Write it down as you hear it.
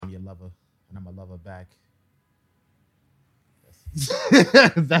lover, and I'm a lover back.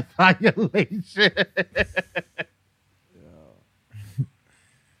 That violation.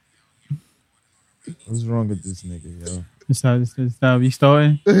 What's wrong with this nigga, yo? That's how we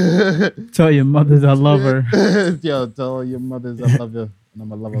starting. Tell your mothers I love her. Yo, tell your mothers I love you, and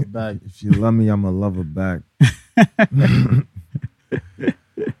I'm a lover back. If you love me, I'm a lover back.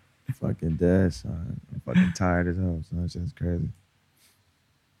 Fucking dead, son. I'm fucking tired as hell, son. It's just crazy.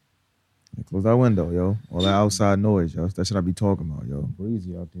 Yeah, close that window, yo. All that outside noise, yo. That shit I be talking about, yo.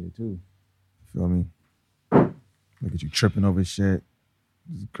 Breezy out there too. Feel me? Look at you tripping over shit.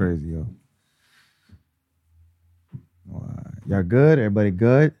 This is crazy, yo. Y'all good? Everybody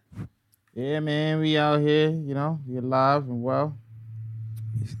good? Yeah, man, we out here. You know, we alive and well.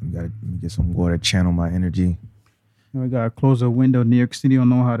 Let me get some water, channel my energy. We gotta close the window. New York City don't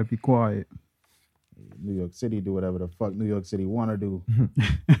know how to be quiet. New York City do whatever the fuck New York City want to do.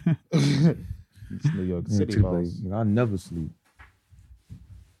 It's New York City, boss. I never sleep.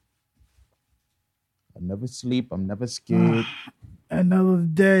 I never sleep. I'm never scared. Another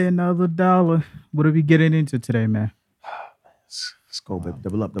day, another dollar. What are we getting into today, man? Let's go, baby.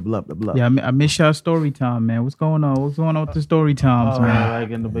 Double up. Yeah, I miss y'all story time, man. What's going on? What's going on with the story times, man? Like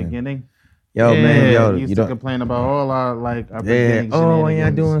in the beginning. Yo, Yeah, man, yo, You used to complain about all our yeah. beginning Oh, when y'all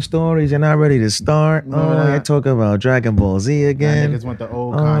shenanigans. doing stories, you're not ready to start. Remember Oh, that? you talking about Dragon Ball Z Y'all again. niggas went to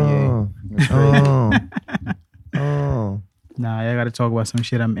old Kanye. Oh. Nah, I gotta talk about some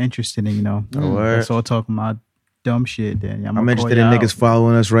shit I'm interested in, you know. Word. Let's all talk about dumb shit then. I'm interested in niggas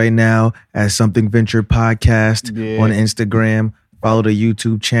following us right now at Something Venture Podcast Yeah. on Instagram. Follow the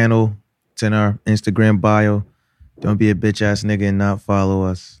YouTube channel. It's in our Instagram bio. Don't be a bitch ass nigga and not follow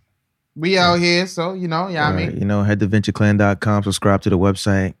us. We out here, so you know, I mean. You know, head to ventureclan.com, subscribe to the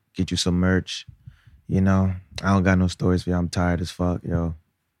website, get you some merch. You know, I don't got no stories for you. I'm tired as fuck, yo.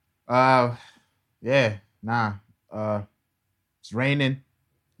 Yeah, nah. It's raining.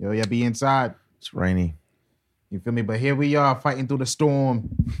 Yo, y'all be inside. It's rainy. You feel me? But here we are fighting through the storm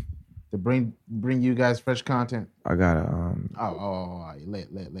to bring you guys fresh content. I got a Lit.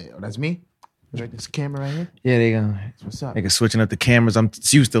 Oh, that's me? Right, this camera right here? yeah, they go. What's up? Niggas switching up the cameras. I'm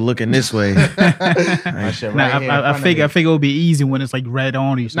used to looking this way. My shit right here in I front of figure me. it'll be easy when it's like right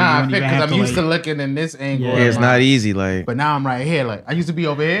on you. So Nah, you I don't even because have I'm used to like, looking in this angle. Yeah. Yeah, it's not easy. Like, But now I'm right here. Like, I used to be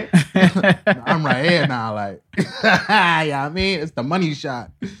over here. I'm right here now. Like, yeah, I mean, it's the money shot.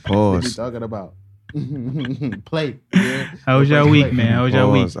 What you pause. talking about? Play. Yeah. How was your week, man? How was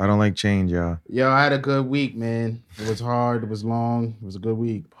your week? Pause. I don't like change, y'all. Yo, I had a good week, man. It was hard. It was long. It was a good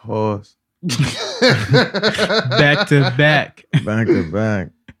week. Pause. Back to back. Back to back.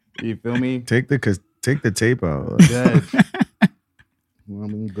 You feel me? Take the tape out. Good. Well, I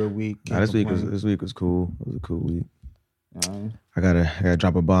mean, good week. Nah, this week was cool. It was a cool week. Alright. I gotta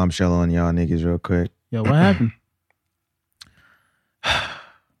drop a bombshell on y'all niggas real quick. Yo, what happened?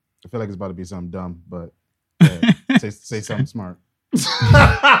 I feel like it's about to be something dumb, but yeah, say something smart.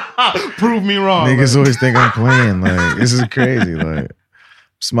 Prove me wrong. Niggas always think I'm playing. Like, this is crazy. Like, I'm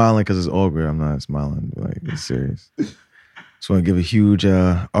smiling because it's awkward. I'm not smiling. Like, it's serious. Just want to give a huge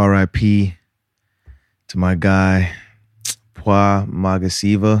RIP to my guy, Pwa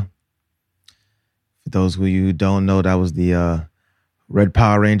Magasiva. For those of you who don't know, that was the Red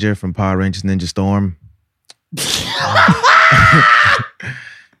Power Ranger from Power Rangers Ninja Storm.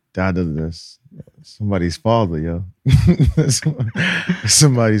 Died of this. Somebody's father, yo.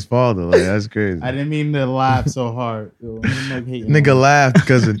 Somebody's father. Like, that's crazy. I didn't mean to laugh so hard. Yo, Nigga laughed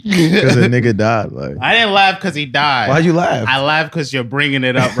because a nigga died. Like, I didn't laugh because he died. why'd you laugh? I laughed because you're bringing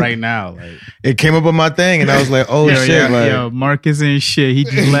it up right now. Like, It came up on my thing, and I was like, "Oh yo, shit!" Like, yo, Marcus ain't shit. He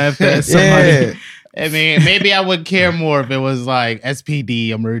just laughed at somebody. yeah. I mean, maybe I would care more if it was like SPD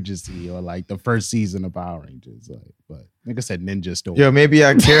Emergency or like the first season of Power Rangers. Like, but nigga said Ninja Storm. Yo, maybe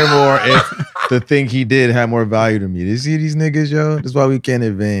I care more if the thing he did had more value to me. You see these niggas, yo? That's why we can't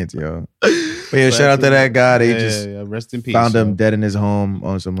advance, yo. But yeah, shout out to that guy. They just rest in peace. found him yo. dead in his home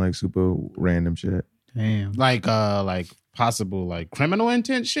on some like super random shit. Damn. Like possible like criminal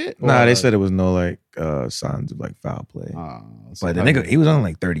intent shit. Nah, Or, they like, said it was no like signs of like foul play. so But the like- nigga, he was only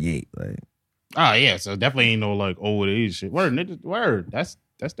like 38. Like, Oh yeah, so definitely ain't no like old age shit. Word, nigga, word. That's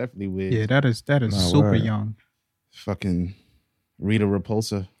definitely weird. Yeah, that is Nah, super word. young. Fucking Rita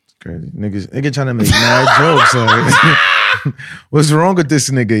Repulsa. it's crazy. Nigga trying to make mad jokes. Like, what's wrong with this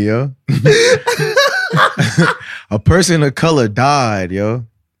nigga, yo? A person of color died, yo.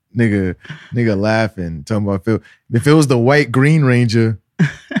 Nigga laughing, talking about if it was the white Green Ranger,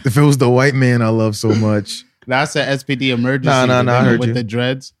 if it was the white man I love so much. That's an SPD emergency. No, the I women heard with you. the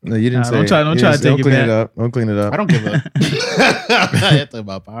dreads. No, you didn't Nah, say. don't try- don't try to take it clean back. it up. Don't clean it up. I don't give a. I talk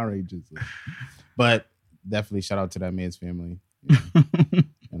about Power Rangers, but definitely shout out to that man's family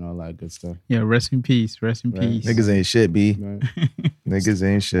and all that good stuff. Yeah, rest in peace. Rest in Right. peace. Niggas ain't shit, B. Right. Niggas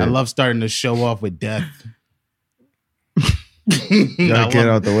ain't shit. I love starting to show off with death. Gotta get it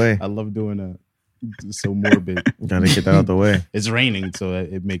out the way. I love doing that. It's so morbid. Gotta get that out the way. It's raining, so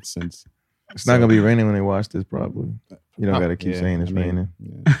it makes sense. It's not gonna be raining when they watch this, probably. You don't gotta keep Yeah, saying it's I mean, raining.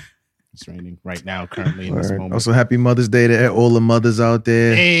 yeah. It's raining right now, currently in this Word. moment. Also, happy Mother's Day to all the mothers out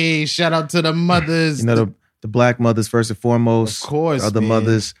there. Hey, shout out to the mothers. You know, the black mothers first and foremost. Of course, The other man.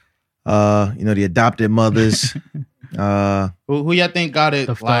 mothers, the adopted mothers. Who y'all think got it?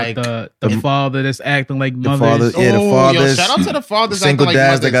 The like father that's acting like The mothers. father- yeah, the yo, fathers, shout out to the fathers. single acting like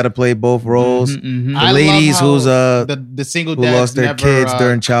dads that mothers. got to play both roles. Mhm. The I love ladies how who's the single who dads lost their never, kids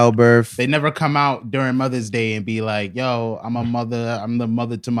during childbirth. They never come out during Mother's Day and be like, "Yo, I'm a mother. I'm the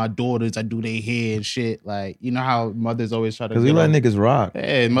mother to my daughters. I do their hair and shit." Like, you know how mothers always try to. Because we get let on- niggas rock.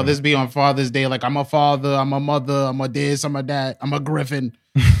 Hey, mothers be on Father's Day like, I'm a father, I'm a mother, I'm a this, I'm a that, I'm a griffin.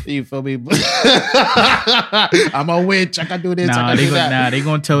 You feel me? I'm a witch. I can do this. I can do that. They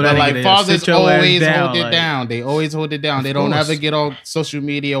gonna tell But that. like nigga, fathers sit your ass always down, hold it like- down. They always hold it down. They don't course. ever get on social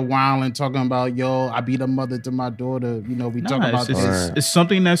media wild and talking about, yo, I be the mother to my daughter. You know, we talk Nah, about it's, this. Right. it's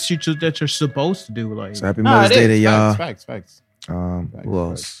something that you're supposed to do. Like, So happy Nah, Mother's it Day to is. y'all. Facts. Who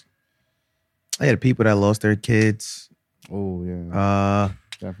else? I had people that lost their kids. Oh yeah,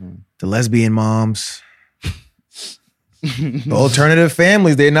 definitely. The lesbian moms. The alternative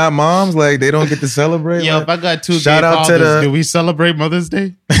families. They're not moms. Like, they don't get to celebrate. Yo, like, if I got two shout gay out to fathers, the- do we celebrate Mother's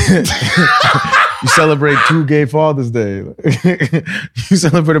Day? you celebrate 2 gay Father's Day. You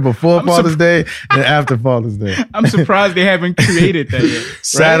celebrate it before Father's Day and after Father's Day. I'm surprised they haven't created that yet.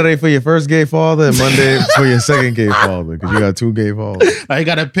 Saturday for your first gay father and Monday for your second gay father because you got 2 gay fathers. I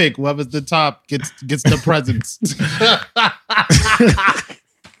gotta pick whoever's the top gets the presents.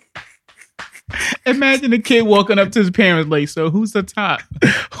 Imagine a kid walking up to his parents like, "So who's the top?"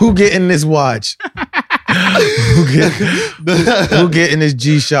 Who getting this watch? Who getting this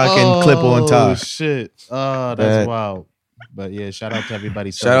G-Shock and clip on Oh top? shit! Oh, that's That- wild. But yeah, shout out to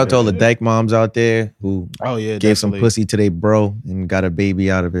everybody. Shout out to all the dyke moms out there who Oh yeah, gave some definitely. pussy to their bro and got a baby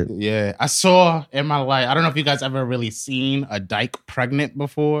out of it. Yeah, I saw in my life. I don't know if you guys ever really seen a dyke pregnant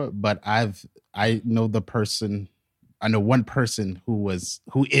before, but I know the person. I know one person who is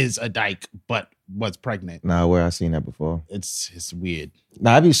a dyke but was pregnant. Nah, where I seen that before. It's weird.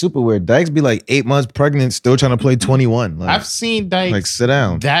 Nah, I'd be super weird. Dykes be like 8 months pregnant, still trying to play 21. Like, I've seen dykes like sit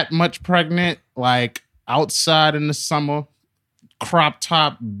down. that much pregnant, like outside in the summer, crop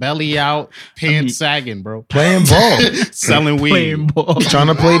top, belly out, pants sagging, bro. Playing ball. Selling weed. Playing ball. Trying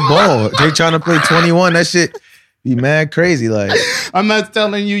to play ball. They trying to play 21. That shit be mad crazy. Like, I'm not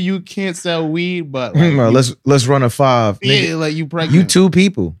telling you can't sell weed, but like, bro, let's run a 5. yeah, Nigga, like you pregnant. you 2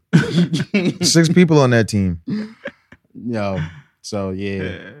 people. 6 people on that team. Yo, so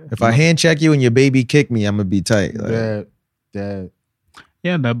yeah. If I hand check you and your baby kick me, I'm gonna be tight. Like, That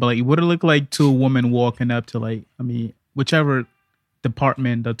Yeah, no, but like, what it look like to a woman walking up to like, I mean, whichever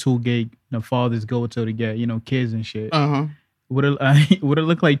department the 2 gay fathers go to get, kids and shit. uh-huh. Would it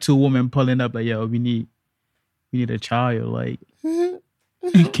look like 2 women pulling up like, yo, we need a child, like, can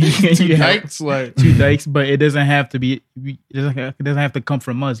Two you help? dykes, like 2 dykes, but it doesn't have to be. It doesn't have to come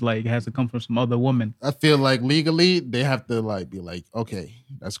from us. Like, it has to come from some other woman. I feel like legally they have to like be like, okay,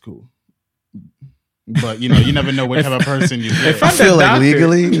 that's cool. But you never know what type of person you get. if I I'm feel the like doctor-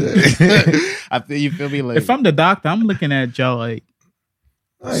 legally. I feel you feel me like If I'm the doctor, I'm looking at y'all like,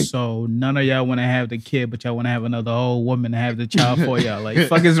 Like- so none of y'all want to have the kid, but y'all want to have another whole woman to have the child for y'all. Like,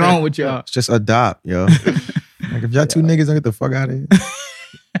 fuck is wrong with y'all? It's just adopt, yo. Like, if y'all 2 niggas don't get the fuck out of here.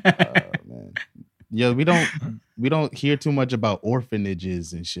 man. Yeah, we don't hear too much about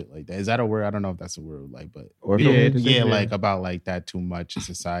orphanages and shit like that. Is that a word? I don't know if that's a word, like, but it is. yeah, like about like that too much in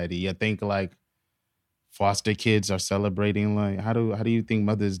society. I think like foster kids are celebrating. Like, how do you think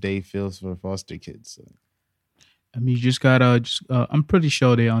Mother's Day feels for foster kids? I mean, you just gotta. I'm pretty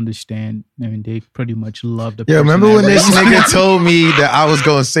sure they understand. I mean, they pretty much love the. Yeah, person remember when that this raised them. nigga told me that I was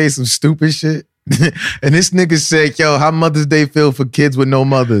gonna say some stupid shit? And this nigga said, yo, how Mother's Day feel for kids with no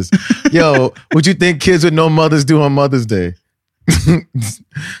mothers? Yo, what you think kids with no mothers do on Mother's Day? What,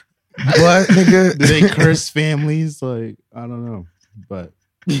 nigga? Do they curse families? Like, I don't know, but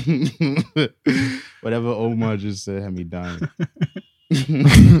whatever Omar just said had me dying.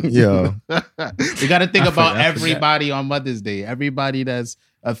 Yo, We got to think I about forgot. everybody on Mother's Day. Everybody that's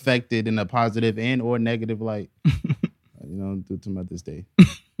affected in a positive and or negative light. Due to Mother's Day.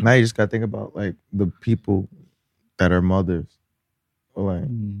 now you just gotta think about like the people that are mothers. Like,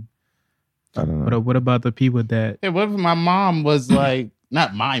 I don't know. What about the people that? Hey, what if my mom was like,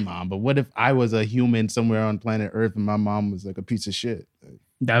 not my mom, but what if I was a human somewhere on planet Earth and my mom was like a piece of shit?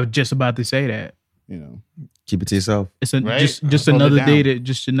 I was just about to say that. You know, Keep it to yourself. It's Right? just Hold it another day down.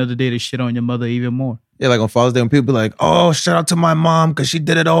 to shit on your mother even more. Yeah, like on Father's Day when people be like, oh, shout out to my mom because she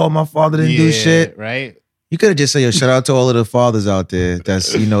did it all. My father didn't do shit. Right? You could have just said, yo, shout out to all of the fathers out there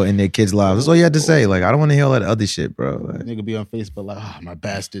that's, you know, in their kids' lives. That's all you had to say. Like, I don't want to hear all that other shit, bro. Like, Nigga be on Facebook like, oh, my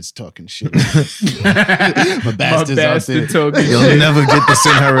bastard's talking shit. my bastard's out there. talking you'll shit. never get this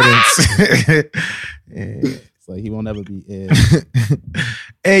inheritance. Yeah. It's like he won't ever be in.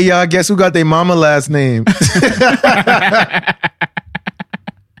 Hey, y'all, guess who got their mama last name?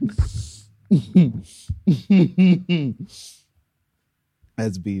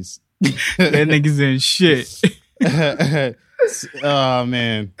 That's beast. That nigga's in shit. Oh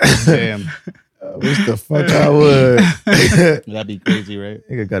man, damn, I wish the fuck I would. that'd be crazy, right?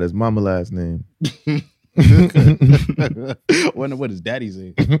 Nigga got his mama last name. Wonder what his daddy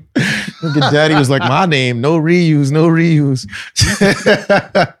say. Nigga daddy was like, my name, no reuse, no reuse.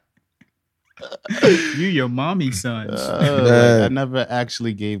 You your mommy son. I never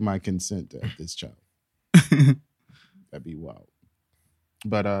actually gave my consent to have this child. That'd be wild.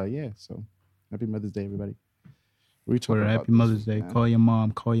 But yeah, so happy Mother's Day, everybody. What are we talking Twitter, about happy this Mother's week, Day. man? Call your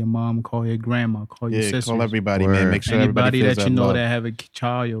mom, call your grandma, call your Yeah, sisters. call everybody, Word. man. Make sure everybody Anybody feels that you know love. that have a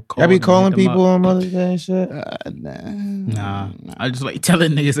child, you'll call Y'all be them, calling hit them people up. on Mother's Day and shit? Nah, I just like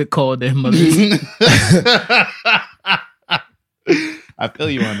telling niggas to call their mothers. I feel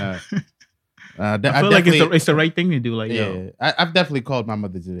you on that. I feel like it's the right thing to do. Like, yeah. yo, I've definitely called my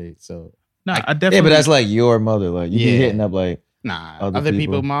mother today. So nah, I Yeah, definitely. but that's like your mother. Like, you be Yeah. hitting up like, nah, Other other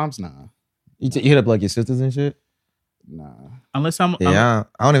people. people, moms, nah, you hit up like your sisters and shit? nah. unless I'm, Yeah,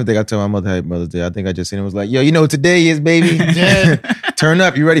 I don't even think I told my mother happy Mother's Day. I think I just seen it was like, yo, you know what today is, baby? Yeah. Turn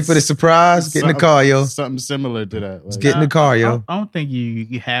up. You ready for the surprise? Get in the car, yo. Something similar to that. Let's Like, get in the car, yo. I don't think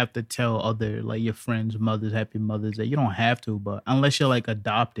you have to tell other like your friends' mothers happy Mother's Day. You don't have to, but unless you're like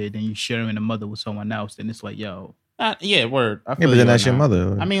adopted and you're sharing a mother with someone else, then it's like, yo, yeah, word. I Yeah, feel but you then on that's your that.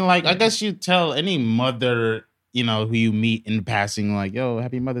 mother. I mean, like, I guess you tell any mother, you know, who you meet in passing, like, yo,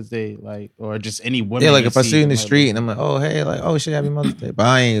 happy Mother's Day, like, or just any woman. Yeah, like you if I see you in the like, street and I'm like, oh, hey, like, oh, shit, happy Mother's Day. But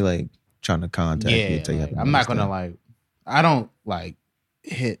I ain't like trying to contact you yeah, and tell you like, happy I'm not Mother's gonna Day. like, I don't like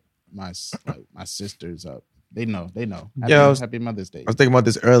hit my sisters up. They know. Happy, Yeah, I was- happy Mother's Day. I was thinking about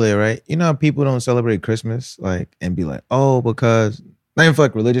this earlier, right? You know how people don't celebrate Christmas, like, and be like, oh, because not even for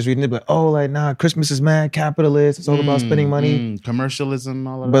like religious reasons, but oh, like, nah, Christmas is mad capitalist. It's all about spending money. Commercialism,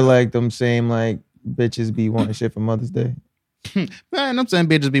 all of But that. like them same like bitches be wanting shit for Mother's Day. Man, I'm saying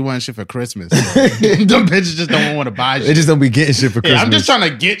bitches be wanting shit for Christmas. Them bitches just don't want to buy shit. They just don't be getting shit for Yeah, Christmas. I'm just trying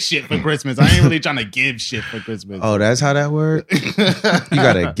to get shit for Christmas. I ain't really trying to give shit for Christmas. Oh, that's how that works? You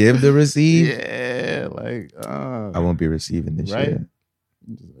gotta give to receive? Yeah, like I won't be receiving this Right? shit.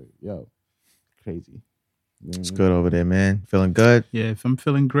 I'm just like, yo, crazy. It's good over there, man. Feeling good? yeah, if I'm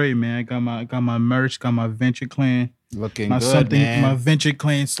feeling great, man, I got my merch, got my Venture Clan, Looking my good, something, man. my Venture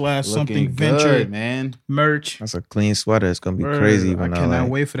Clan / something Looking venture good, man. merch. That's a clean sweater. It's gonna be Word. crazy I when I cannot like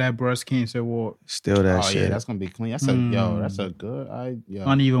wait for that breast cancer walk. steal that Oh shit. yeah, that's gonna be clean. That's a yo. That's a good. I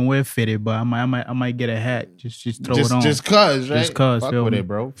don't even wear fitted, but I might get a hat. Just throw it on. Just cause, right? Just cause, fuck feel with me? it,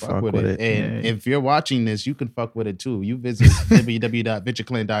 bro. Fuck, Fuck with with it. it. And Yeah. if you're watching this, you can fuck with it too. You visit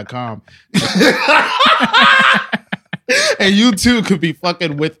www.ventureclan.com. And you too could be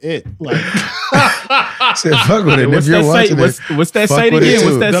fucking with it. Like Said, fuck with it. And What's if you're that site? watching it, What's that fuck site with it again?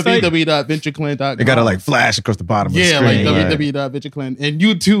 What's too. that site? www.ventureclan.com. they gotta like flash across the bottom of the yeah, screen. like www.ventureclan. And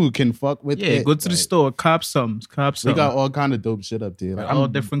you too can fuck with Yeah, it. go to the Like, store, cop some. We got all kind of dope shit up there. Like, all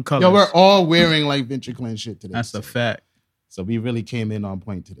different colors. Yo, we're all wearing like Venture Clan shit today. That's so, a fact. so we really came in on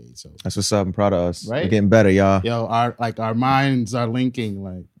point today. So That's what's up. I'm proud of us. Right? We're getting better, y'all. yo, our minds are linking,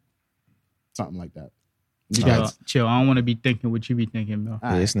 like something like that. You guys, Chill. I don't want to be thinking what you be thinking, bro.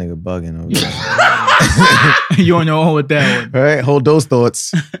 Yeah, this nigga bugging over there. You on your own with that one. All right, hold those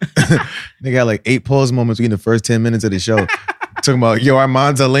thoughts. They got like 8 pause moments within the first 10 minutes of the show. Talking about, yo, our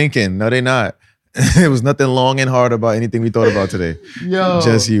minds are linking. No, they not. It was nothing long and hard about anything we thought about today. yo,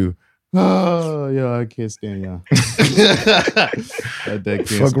 Just you. Oh, yo, I can't stand y'all. That can't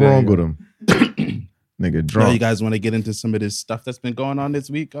Fuck stand wrong y'all. with him? Nigga Yo, drunk. you guys want to get into some of this stuff that's been going on this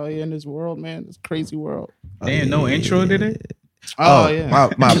week out here in this world, man? This crazy world. Damn, no intro, did it? Oh, yeah.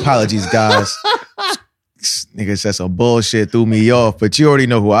 My apologies, guys. Nigga said some bullshit, threw me off, but you already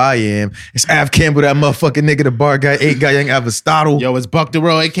know who I am. It's Av Campbell, that motherfucking nigga, the bar guy, 8 guy, young Aristotle. Yo, it's Buck the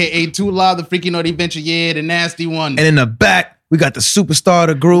Road, aka Too Loud, the Freaky Naughty Venture, yeah, the nasty one. And in the back, We got the superstar of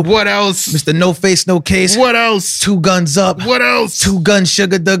the group. What else? Mr. No Face, No Case. What else? 2 Guns Up. What else? 2 Gun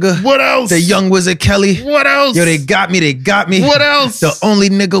Sugar Dugger. What else? The Young Wizard Kelly. What else? Yo, they got me. What else? The only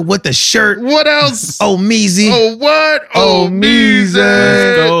nigga with the shirt. What else? Oh, Meezy. Oh, what? Oh,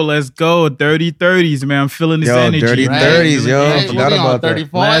 Meezy. Let's go. Dirty 30s, man. I'm feeling this Yo, energy. Dirty man. 30s, yo. Hey, Forgot what we on, about that.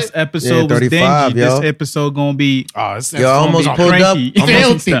 34? Last episode was 35, dingy. yo. This episode gonna be Oh, it's Yo, I almost gonna be pulled up. cranky.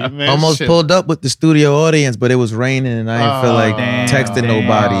 filthy, Stop. man. Almost Shit. pulled up with the studio audience, but it was raining and I didn't feel like damn, texting damn.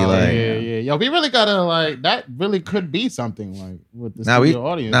 nobody. Oh, Like, yeah. Yo, we really gotta like that. Really could be something like with the we studio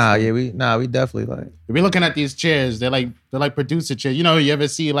audience. we definitely like. We're looking at these chairs. They're like producer chairs. You know, you ever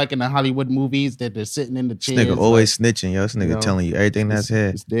see like in the Hollywood movies that they're sitting in the This chairs. nigga always snitching, yo. This nigga you know, telling you everything that's here.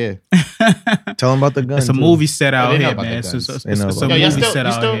 It's there. Tell him about the gun. it's a too. movie set out they know here, about man. the It's guns. a They know it's a about Yo, movie set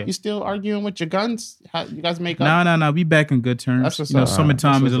out here. you still arguing with your guns? How you guys make up? No. We back in good terms. That's what's You know, up.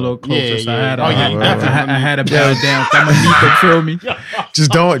 summertime That's is a little what's up. closer, Yeah, so I yeah. had Oh, yeah, I had a bow down. Come on, Nico, feel me?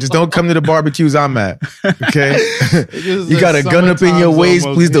 Just don't come to the barbecues I'm at. Okay, Just you got a gun up in your summertime's waist.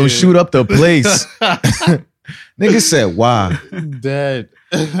 almost Please don't here. shoot up the place. Nigga said, "Why?" Dead.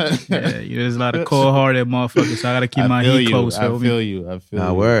 Yeah, there's a lot of cold-hearted motherfuckers, so I gotta keep my heat close. I feel you. Nah,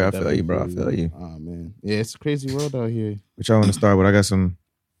 you. word. I feel Definitely you, bro. I feel you. Oh man, yeah, it's a crazy world out here. Which I want to start with. I got some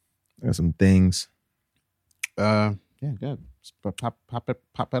things. Yeah, good. Pop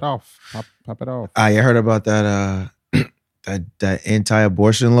it off. Pop it off. I heard about that that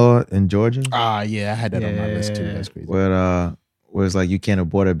anti-abortion law in Georgia. Yeah, I had that on my list too. That's crazy. Where it's like you can't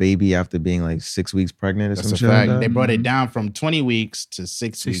abort a baby after being like 6 weeks pregnant or That's some a shit. fact. Like They that. brought it down from 20 weeks to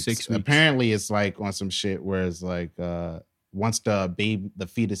 6 weeks. 6 weeks. Apparently, it's like on some shit where it's like once the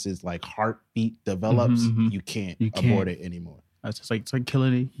fetus's like heartbeat develops, Mhm. you can't You abort can't. it anymore. It's just like it's like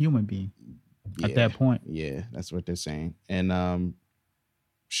killing a human being at that point. Yeah, that's what they're saying. And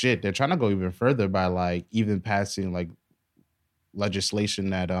shit, they're trying to go even further by like even passing like legislation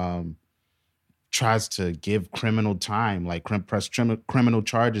that tries to give criminal time, like press criminal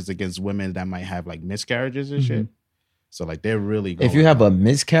charges against women that might have like miscarriages and shit. So like they're really going. If you have a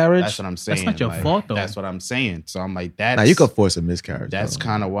miscarriage, that's what I'm saying. not your like, fault, though. That's what I'm saying. So I'm like, that's now you could force a miscarriage. that's though.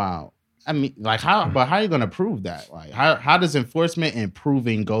 kind of wild. I mean, like how? But how are you gonna prove that? Like how does enforcement and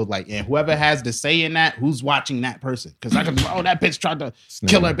proving go? Like, and whoever has the say in that, who's watching that person? Because I can, that bitch tried to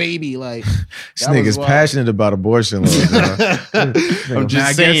kill her baby. Like This nigga's passionate about abortion laws. I'm just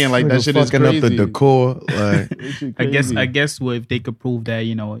I saying, guess like that shit is fucking crazy. up the decor. Like, I guess well, if they could prove that,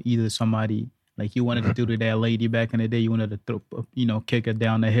 either somebody like you wanted to do to that lady back in the day, you wanted to throw, kick her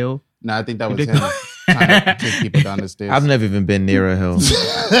down the hill. No, I think that was him trying to kick people down the stairs. I've never even been near a hill.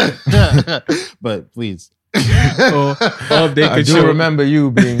 But please. or if they I could do show remember you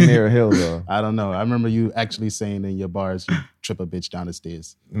being near a hill though. I don't know. I remember you actually saying in your bars you trip a bitch down the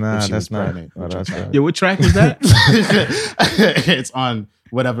stairs. Nah, if she was that's not. pregnant. Oh, that's not. Yeah, what track was that? It's on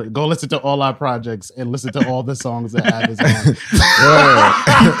whatever. Go listen to all our projects and listen to all the songs that Ab is on.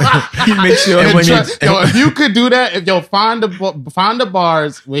 Make sure And when you if you could do that, find the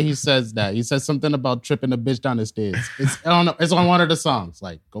bars where he says that. He says something about tripping a bitch down the stairs. It's on one of the songs.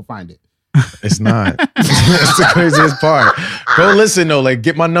 Like, go find it. It's not. That's the craziest part. Go listen though. Like,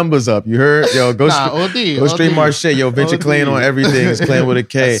 get my numbers up. You heard? Yo, go go stream our shit. Yo, Venture OD. Clan on everything. It's Clan with a I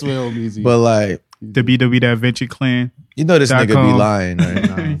K. swear on easy. But like, WW that Venture Clan. you know this nigga be .com. lying, right?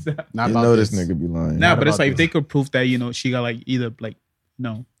 Not You about know this nigga be lying. Nah, Not but it's about like if this. they could prove that, she got like either like,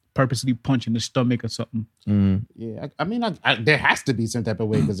 purposely punch in the stomach or something. Mm. Yeah, I mean, there has to be some type of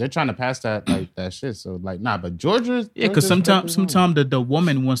way because they're trying to pass that shit. So like, nah, but Georgia. Yeah, because sometimes the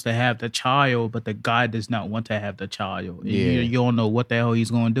woman wants to have the child, but the guy does not want to have the child. Yeah. You don't know what the hell he's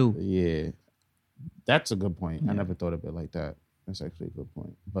going to do. Yeah, that's a good point. I never thought of it like that. That's actually a good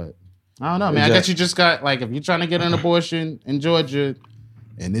point. But I don't know, man. I guess you just got like if you're trying to get an abortion in Georgia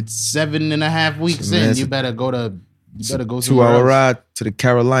and it's 7.5 weeks Man, in, it's you better go to. You better go 2 hour ride to the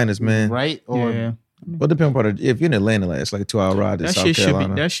Carolinas, man. right? Or Yeah. Well, depending on if you're in Atlanta, like, it's like a 2 hour ride to That South shit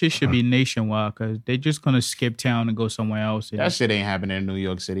Carolina. should be nationwide because they're just gonna skip town and go somewhere else. that shit ain't happening in New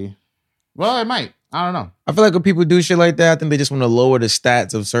York City. Well, it might. I don't know. I feel like when people do shit like that, I think they just want to lower the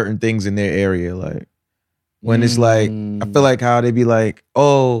stats of certain things in their area. Like when it's like, I feel like how they be like,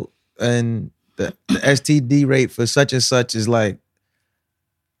 oh, and the STD rate for such and such is like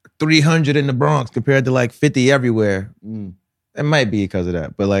 300 in the Bronx compared to like 50 everywhere. It might be because of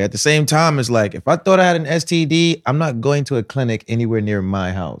that. But like at the same time, it's like, if I thought I had an STD, I'm not going to a clinic anywhere near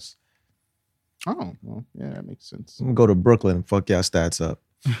my house. Oh, well, yeah, that makes sense. I'm gonna go to Brooklyn and fuck y'all stats up.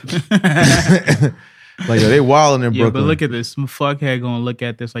 Like, yo, they wild in Yeah, Brooklyn. but look at this. Some fuckhead gonna look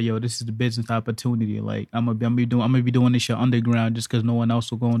at this like, yo, this is the business opportunity. Like, I'm gonna be doing this shit underground just because no one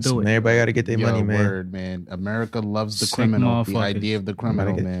else will go and do it. Everybody got to get their money, man. Word, man. America loves the Sick criminal. The motherfuckers. idea of the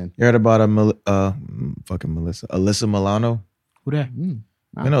criminal, man. You heard about Alyssa Milano? Who that? You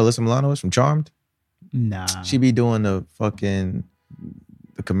know Alyssa Milano is from Charmed? Nah. She be doing the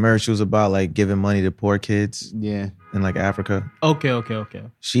commercials about like giving money to poor kids Yeah. in like Africa. Okay.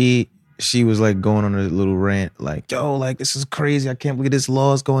 She was like going on a little rant, like, yo, like this is crazy. I can't believe this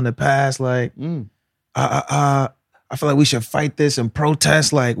law is going to pass. Like, I feel like we should fight this and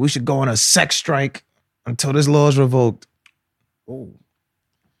protest. Like, we should go on a sex strike until this law is revoked. Oh.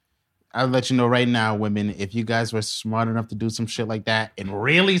 I'll let you know right now, women, if you guys were smart enough to do some shit like that and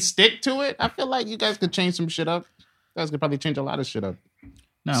really stick to it, I feel like you guys could change some shit up. You guys could probably change a lot of shit up.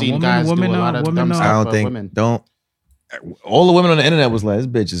 Nah, Seen guys do a lot of dumb stuff I don't for think, women. all the women on the internet was like, this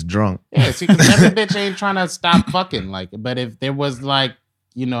bitch is drunk. Yeah, see, because every bitch ain't trying to stop fucking. Like, but if there was like,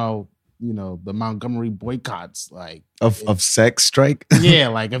 you know, the Montgomery boycotts, like Of sex strike? yeah,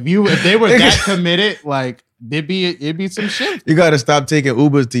 like if they were that committed, like it'd be some shit. You gotta stop taking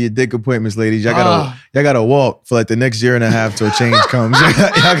Ubers to your dick appointments, ladies. Y'all gotta walk for like the next year and a half till change comes.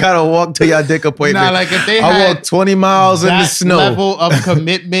 Y'all gotta walk to your dick appointment. Nah, like if they I had walk 20 miles in the that snow. level of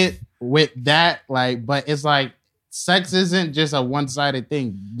commitment with that, like, but it's like sex isn't just a one-sided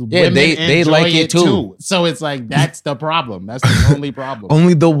thing. Yeah, Women they enjoy like it too. So it's like that's the problem. That's the only problem.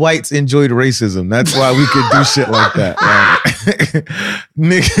 Only the whites enjoyed racism. That's why we could do shit like that. Like,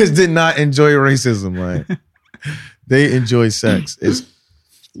 niggas did not enjoy racism. Like, they enjoy sex.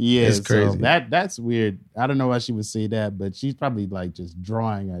 Yeah, It's crazy. So that's weird. I don't know why she would say that, but she's probably like just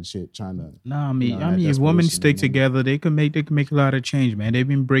drawing at shit, trying to. Nah, I mean, that if women desperation stick in them. together, they can make a lot of change, man. They've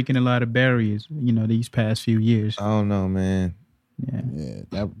been breaking a lot of barriers, these past few years. I don't know, man.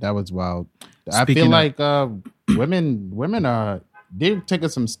 Yeah, that was wild. I Speaking feel of- like women are they're taking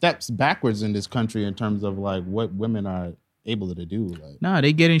some steps backwards in this country in terms of like what women are able to do. Like, Nah,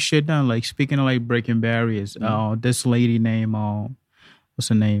 they getting shit done. Like, speaking of like breaking barriers, this lady named what's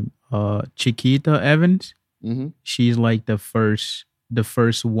her name? Chiquita Evans. mm-hmm. She's like the first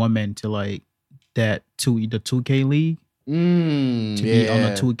woman to like the 2K league to be on the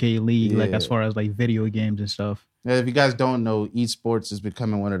 2K league, like as far as like video games and stuff. Yeah, if you guys don't know, esports is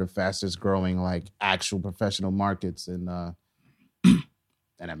becoming one of the fastest growing like actual professional markets in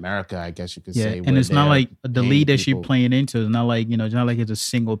America, I guess you could say. And it's not like the league that she's people. playing into. It's not like it's not like it's a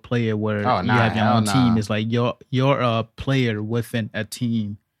single player where you have your own team. It's like you're a player within a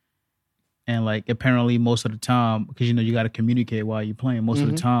team. And like apparently most of the time, because you got to communicate while you're playing. Most of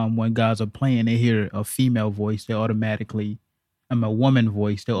the time when guys are playing, they hear a female voice, a woman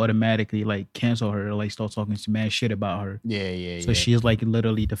voice, they automatically like cancel her or like start talking some mad shit about her. Yeah. So she's like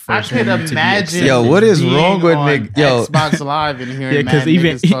literally the I first could woman to be imagine. accepted. Yo, what is being wrong with on nigg- yo. Xbox Live and hearing because mad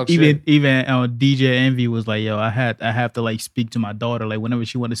niggas talk shit. even DJ Envy was like, yo, I have to like speak to my daughter. Like whenever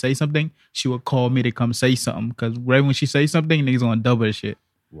she want to say something, she would call me to come say something. Because right when she say something, niggas gonna double the shit.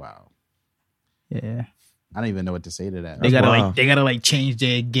 Wow. Yeah. I don't even know what to say to that. They gotta wild. change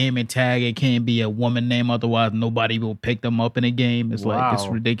their gaming tag. It can't be a woman name, otherwise nobody will pick them up in a game. It's like it's Wow.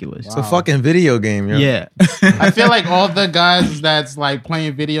 ridiculous. It's a fucking video game, yo. Yeah. I feel like all the guys that's like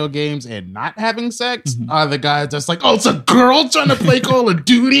playing video games and not having sex are the guys that's like, oh, it's a girl trying to play Call of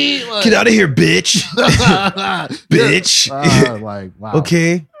Duty. Like, Get out of here, bitch. Bitch. like, wow.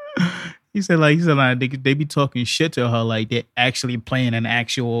 Okay. He said they be talking shit to her like they're actually playing an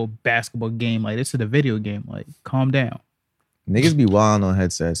actual basketball game. Like this is a video game. Like calm down. Niggas be wild on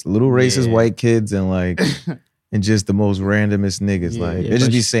headsets. Little racist Yeah. white kids and like and just the most randomest niggas. Yeah, like yeah, they just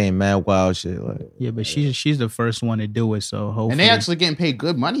but be saying mad wild shit. Like Yeah, but she's the first one to do it. So hopefully, And they actually getting paid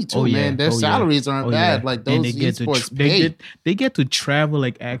good money too, man. Their salaries aren't bad. Like And those esports they pay they get to travel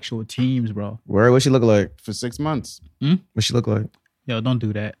like actual teams, bro. what she look like? for 6 months. What she look like? Yo, don't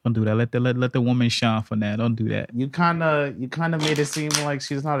do that. Don't do that. Let the woman shine for that. Don't do that. You kind of made it seem like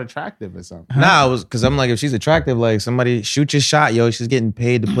she's not attractive or something. Nah, it was because I'm like, if she's attractive, like somebody shoot your shot, yo. She's getting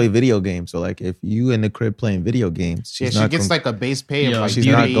paid to play video games. So like, if you in the crib playing video games, Yeah, she's she not gets like a base pay of Yo, like she's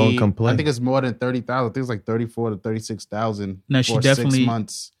not 30 gonna complain. I think it's more than 30,000. I think it's like 34 to 36,000 No, for she 6 definitely-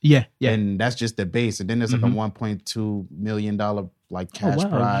 months. Yeah. And that's just the base. And then there's like a $1.2 million like cash Oh,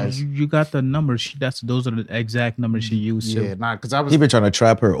 wow. prize. You got the numbers. Those are the exact numbers she used. Yeah, to. because I was He been trying to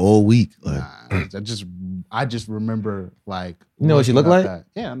trap her all week. Like, I just remember like You know what she looking look at like?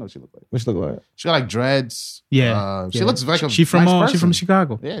 that. Yeah, I know what she look like. what she look like? She got like dreads. Yeah. She Yeah. looks like a she from nice person. she from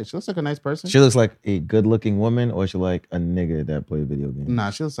Chicago. Yeah, she looks like a nice person. She looks like a good looking woman, or she like a nigga that play video games.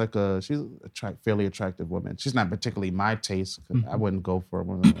 Nah, she looks like fairly attractive woman. She's not particularly my taste. 'Cause I wouldn't go for a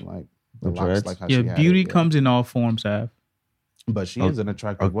woman like The locks, like how beauty comes in all forms, but she is an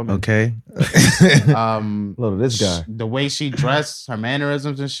attractive woman. Okay. Look at this guy. The way she dressed, her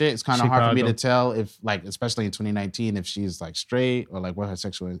mannerisms and shit, it's kind of hard for me to tell if, like, especially in 2019, if she's like straight or like what her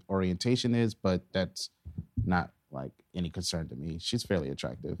sexual orientation is. But that's not like any concern to me. She's fairly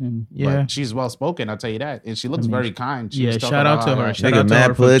attractive. Yeah, but she's well spoken. I'll tell you that, and she looks very kind. Shout out to her. Shout out to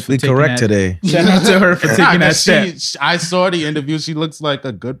her politically correct today. Shout out to her for taking that step. I saw the interview. She looks like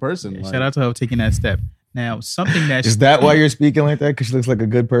a good person. Yeah, shout out to her for taking that step. Now, something that is that why you're speaking like that? Because she looks like a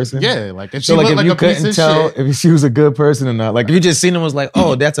good person. Yeah, like if she so like looked if like you a piece couldn't of tell shit. if she was a good person or not. Like if you just seen him was like,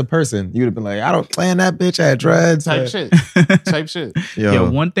 oh, that's a person. You'd have been like, I don't plan that bitch. I had dreads. Type shit. Type shit. Yo. Yeah,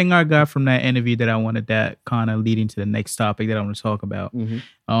 one thing I got from that interview that I wanted that kind of leading to the next topic that I want to talk about.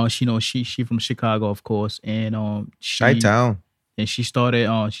 She from Chicago, of course, and Chi-town. And she started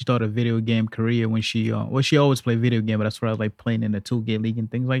a video game career when she always played video game, but that's where I was like playing in the 2K League and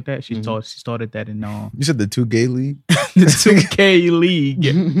things like that. She started that in You said the 2K League? The 2K League.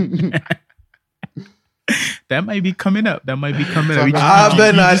 That might be coming up. I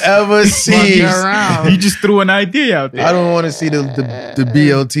bet not ever see. You just threw an idea out there. I don't want to see the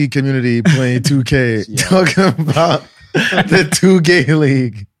BLT community playing 2K talking about the 2K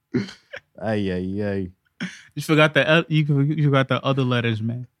League. Ay. You forgot you forgot the other letters,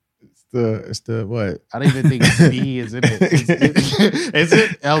 man. It's the what? I don't even think it's B, isn't it? Is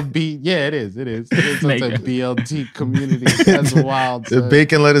it LB? Yeah, it is. It's like a BLT community. That's wild. The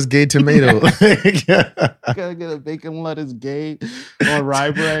bacon, lettuce, gay tomato. Gotta get a bacon, lettuce, gay or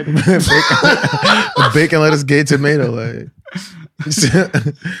rye bread. Bacon, lettuce, gay tomato.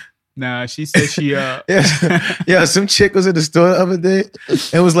 Nah, she said she yeah, some chick was in the store the other day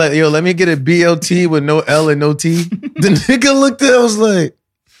and was like, yo, let me get a BLT with no L and no T. The nigga looked at it, was like,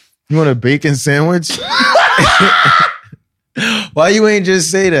 you want a bacon sandwich? Why you ain't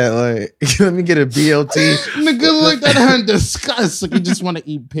just say that? Like, let me get a BLT. Nigga looked at her in disgust. Like, you just want to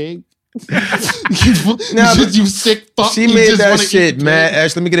eat pig? You sick fuck. She made that shit, man.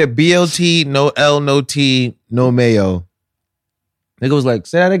 Ash, let me get a BLT, no L, no T, no mayo. Nigga was like,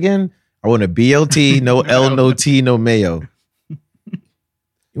 say that again. I want a BLT, no L, no T, no mayo. You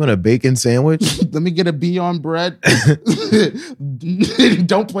want a bacon sandwich? Let me get a B on bread.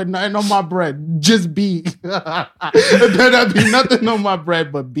 Don't put nothing on my bread. Just B. It better be nothing on my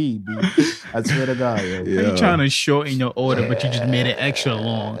bread but B. I swear to God. Yo. You're trying to shorten your order, but you just made it extra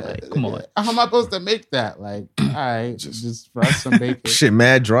long. Like, come on. How am I supposed to make that? Like, all right, just fry some bacon. Shit,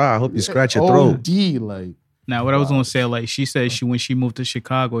 mad dry. I hope you scratch your throat. OD, like. Now, what I was going to say, like, she said when she moved to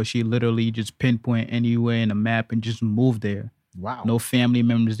Chicago, she literally just pinpoint anywhere in the map and just moved there. Wow. No family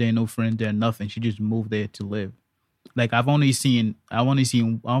members there, no friends there, nothing. She just moved there to live. Like, I've only seen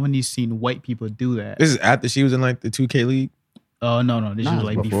white people do that. This is after she was in, like, the 2K League? No. This was,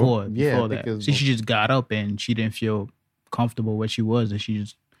 like, before that. So she just got up and she didn't feel comfortable where she was, and she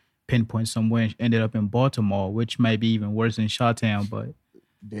just pinpointed somewhere and ended up in Baltimore, which might be even worse than Chi-town, but...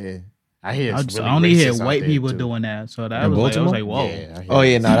 Yeah. I hear I only hear white people doing that, so that was like, whoa.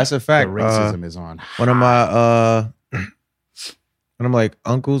 Yeah, that's a fact. The racism is on. One of my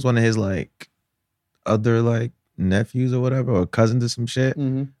uncles, one of his like other like nephews or whatever, or cousins or some shit,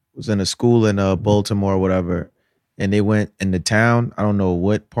 was in a school in Baltimore or whatever, and they went in the town. I don't know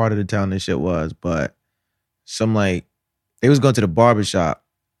what part of the town this shit was, but some like they was going to the barbershop,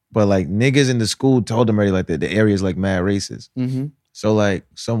 but like niggas in the school told them already like that the area's like mad racist. So like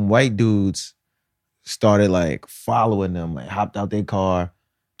some white dudes started like following them, like hopped out their car,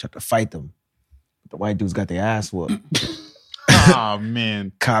 tried to fight them. But the white dudes got their ass whooped. Oh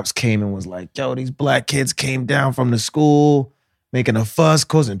man. Cops came and was like, yo, these black kids came down from the school, making a fuss,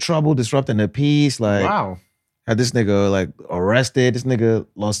 causing trouble, disrupting the peace. Like, wow. Had this nigga like arrested. This nigga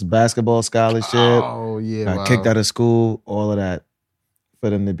lost his basketball scholarship. Oh yeah. Got kicked out of school, all of that. For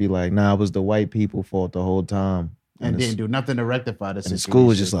them to be like, nah, it was the white people's fault the whole time. And didn't do nothing to rectify the situation. And the school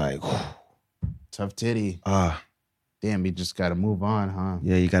was just like, tough titty. Damn, you just gotta move on, huh?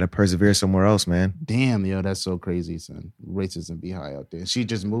 Yeah, you gotta persevere somewhere else, man. Damn, yo, that's so crazy, son. Racism be high out there. She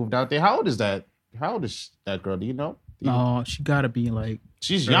just moved out there. How old is that? How old is that girl? Do you know? No, she gotta be like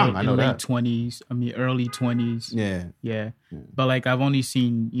she's young. I know late that. 20s. I mean, early 20s. Yeah. But like, I've only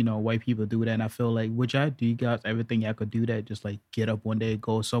seen white people do that, and I feel like, do you guys ever think y'all could do that? Just like get up one day,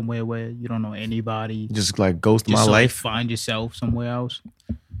 go somewhere where you don't know anybody, just like ghost my life, find yourself somewhere else.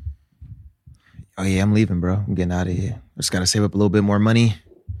 Oh yeah, I'm leaving, bro. I'm getting out of here. I just gotta save up a little bit more money.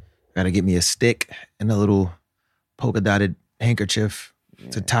 Gotta get me a stick and a little polka dotted handkerchief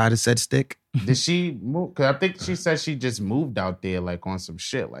to tie to said stick. Did she move? Because I think she said she just moved out there like on some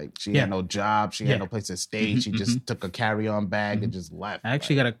shit. Like she had no job. She had no place to stay. She just took a carry-on bag and just left. I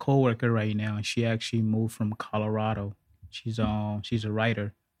actually got a coworker right now, and she actually moved from Colorado. She's a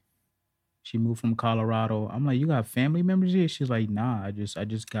writer. She moved from Colorado. I'm like, you got family members here? She's like, nah. I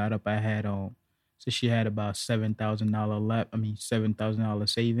just got up. I had so she had about $7,000 left. I mean, $7,000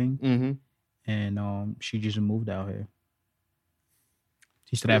 saving, and she just moved out here.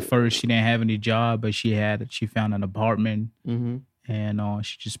 She said at first she didn't have any job, but she found an apartment, and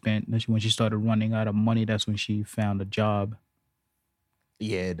she just spent. When she started running out of money, that's when she found a job.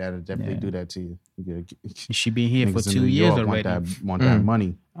 Yeah, that'll definitely do that to you. She been here for 2 years already. Want that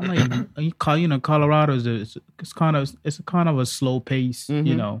money? I'm like, Colorado is it's kind of a slow pace,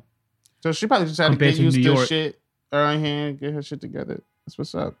 you know. So she probably just had to get used to shit around here and get her shit together. That's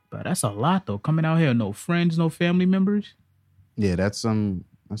what's up. But that's a lot though. Coming out here, no friends, no family members. Yeah, that's some.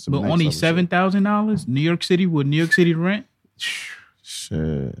 But only $7,000, New York City with New York City rent.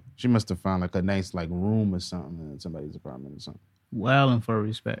 Shit. She must have found like a nice like room or something in somebody's apartment or something. Well, and for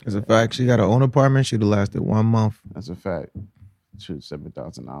respect. As a fact, she got her own apartment. She'd have lasted 1 month. That's a fact. Shoot,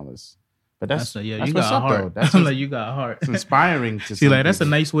 $7,000. But that's you got a heart. That's like you got a heart. It's inspiring to see. Like that's a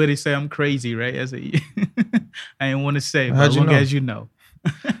nice way to say I'm crazy, right? I didn't want to say, but as long as you know.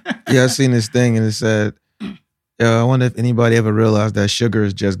 Yeah, I seen this thing and it said, I wonder if anybody ever realized that sugar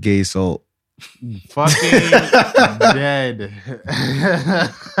is just gay salt. Fucking dead.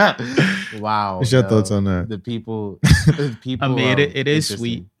 Wow. What's your thoughts on that? The people. I mean, it is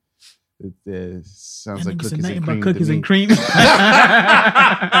sweet. It sounds like cookies and cream. Cookies and cream.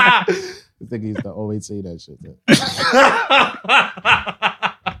 I think he used to always say that shit.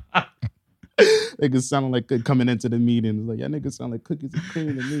 Niggas sound like coming into the meeting. Like, y'all niggas sound like cookies and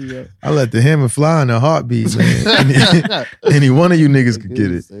cream to me, yo. I let the hammer fly in a heartbeat, man. Any one of you niggas could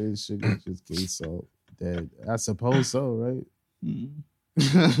get it. Sugar just gay salt. Dead. I suppose so, right?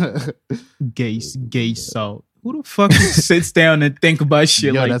 Gay salt. Who the fuck sits down and think about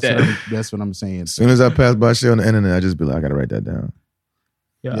shit like that? That's what I'm saying. As soon as I pass by shit on the internet, I just be like, I gotta write that down.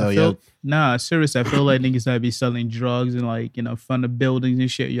 Nah, seriously, I feel like niggas that be selling drugs and like, you know, front of buildings and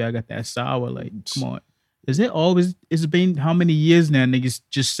shit. Yeah, I got that sour. Like, come on. It's been how many years now niggas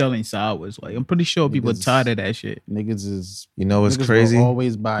just selling sours? Like, I'm pretty sure people are tired of that shit. Niggas is, you know what's crazy?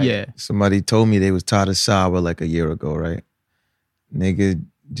 Always buy it. Somebody told me they was tired of sour like a year ago, right? Nigga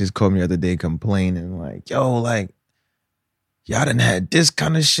just called me the other day complaining like, yo, like, y'all done had this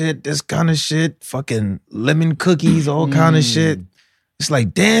kind of shit, fucking lemon cookies, all kind of shit. It's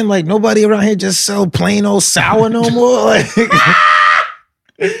like, damn, like nobody around here just sell plain old sour no more. Like,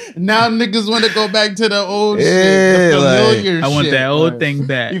 now niggas want to go back to the old shit, the familiar shit. I want that old thing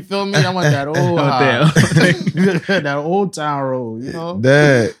back. You feel me? I want that old that old town road, you know?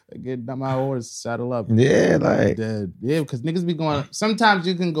 That. Get my horse saddle up. Yeah, like. Yeah, because niggas be going, sometimes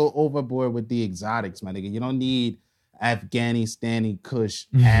you can go overboard with the exotics, my nigga. You don't need Afghanistani Kush.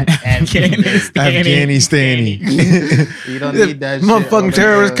 Afghanistani. You don't need that shit. Motherfucking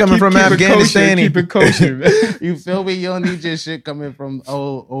terrorists coming from Afghanistan. Keep it kosher. You feel me? You don't need your shit coming from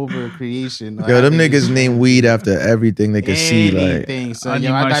over creation. Like, yo, them niggas name weed after everything they can see. Like, so,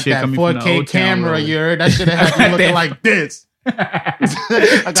 yo, I got that 4K camera, you heard? That shit have you looking like this. Took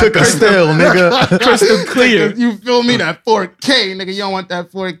a still, nigga. Crystal clear. You feel me? That 4K, nigga. You don't want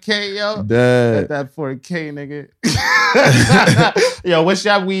that 4K, yo? That 4K, nigga. Yo, what's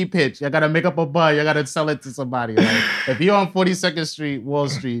your weed pitch? You gotta make up a bud. You gotta sell it to somebody. Like, if you're on 42nd Street, Wall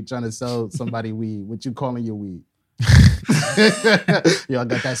Street, trying to sell somebody weed, what you calling your weed? Yo, I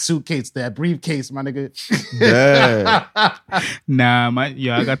got that suitcase, that briefcase, my nigga. Yeah. Nah,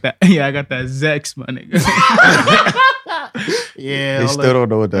 I got that Zex, my nigga. Yeah. They still don't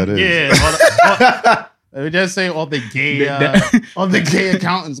know what that is. Yeah. Let me just say all the gay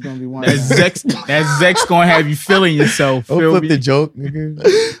accountants gonna be one. That Zex gonna have you feeling yourself. Don't flip the joke,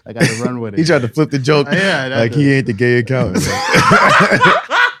 nigga. I got to run with it. He tried to flip the joke like he ain't the gay accountant.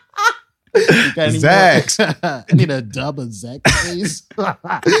 Zax. I need a double Zax, please.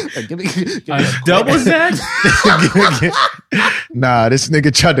 give me a double Zax? Nah, this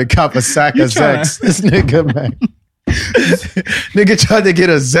nigga tried to cop a sack of Zax. This nigga, man. Nigga tried to get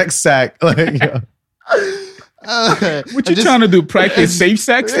a Zex sack. Like, yo. What you trying to do? Practice safe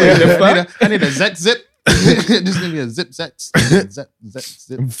sex? I need a Zex zip. Just give me a zip Zex.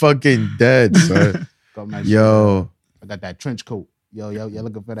 Zip. I'm fucking dead, son. Yo. I got that trench coat. Yo,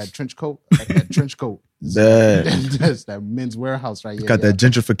 looking for that trench coat? I got that trench coat. That's that Men's Warehouse right here. Got that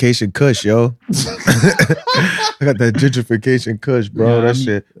gentrification kush, yo. I got that gentrification kush, bro. That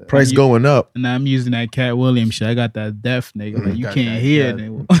shit. Price going up. Now I'm using that Cat Williams shit. I got that deaf nigga. Like, you can't hear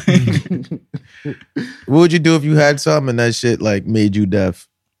it. What would you do if you had something and that shit like made you deaf?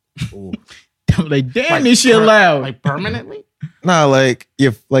 I'm like, damn, this shit loud. Like permanently? Nah, like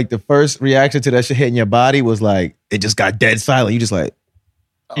if like the first reaction to that shit hitting your body was like it just got dead silent. You just like,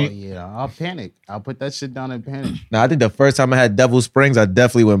 oh yeah, I'll panic. I'll put that shit down and panic. Nah, I think the first time I had Devil Springs, I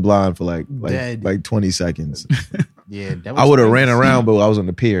definitely went blind for like 20 seconds. Yeah, I would have ran around, but I was on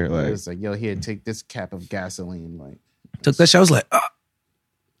the pier. Like, it was like, yo, here, take this cap of gasoline. Like, took that shit. I was like,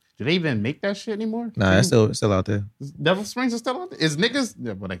 do they even make that shit anymore? Nah, it's still out there. Devil Springs is still out there. Is niggas?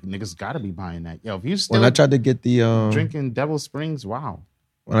 Yeah, but like niggas gotta be buying that. Yo, if you still when I tried to get the drinking Devil Springs, wow.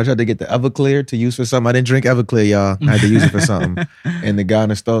 When I tried to get the Everclear to use for something, I didn't drink Everclear, y'all. I had to use it for something. And the guy in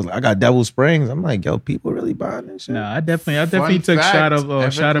the store was like, I got Devil Springs. I'm like, yo, people really buying this shit? Nah, I definitely took a shot of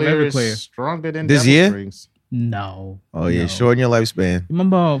Everclear. Stronger than this Devil year? Springs. No. Oh yeah, shorten your lifespan.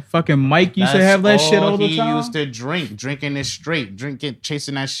 Remember fucking Mike used to have that shit all the time? He used to drinking it straight,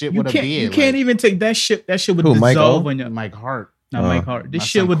 chasing that shit with a beer. You can't even take that shit. That shit would dissolve on your... Mike Hart. No, Mike Hart. This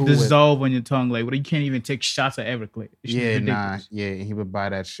shit would dissolve on your tongue. Like, you can't even take shots of Everclear. Yeah, he would buy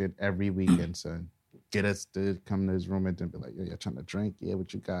that shit every weekend, son. Get us to come to his room and then be like, yo, you're trying to drink? Yeah,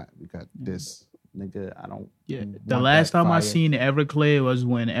 what you got? We got this. Nigga, I don't. Yeah, the last time I seen Everclear was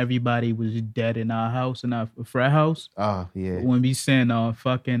when everybody was dead in our house, in our frat house. Oh yeah. When we sent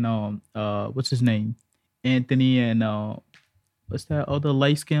what's his name, Anthony, and what's that other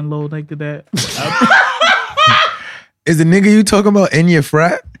light skinned low nigga that? Is the nigga you talking about in your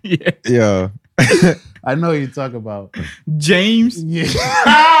frat? Yeah. Yeah. I know you talk about James. Yeah.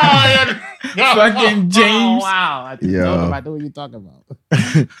 Fucking James. Oh, wow. I know what you're talking about.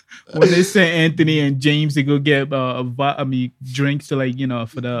 When they sent Anthony and James to go get drinks to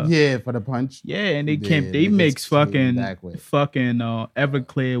for the punch. Yeah, and they mix fucking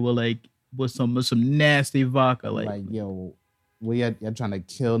Everclear with some nasty vodka. Like yo, y'all trying to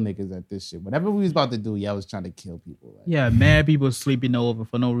kill niggas at this shit. Whatever we was about to do, y'all was trying to kill people. Like. Yeah, mad people sleeping over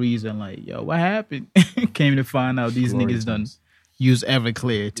for no reason. Like, yo, what happened? Came to find out these niggas done use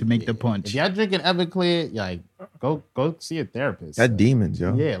Everclear to make the punch. If y'all drinking Everclear, go see a therapist. That's demons,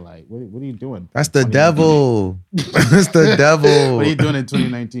 yo. Yeah, like what are you doing? That's the devil. That's the devil. What are you doing in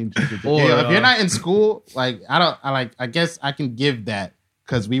 2019? If you're not in school, I guess I can give that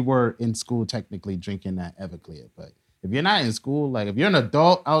because we were in school technically drinking that Everclear, but. If you're not in school, like if you're an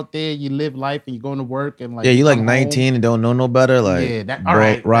adult out there, you live life and you're going to work and you like 19 home, and don't know no better, all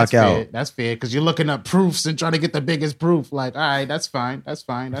right, rock out. Fair. That's fair because you're looking up proofs and trying to get the biggest proof. Like, all right, that's fine.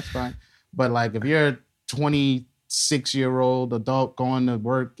 But like if you're a 26-year-old adult going to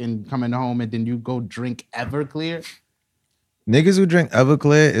work and coming home and then you go drink Everclear, niggas who drink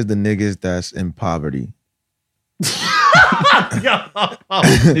Everclear is the niggas that's in poverty.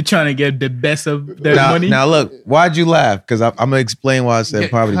 They're trying to get the best of their money. Now look, why'd you laugh? Because I'm gonna explain why I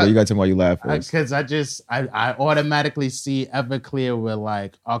said poverty, but you gotta tell me why you laugh first. Because I automatically see Everclear with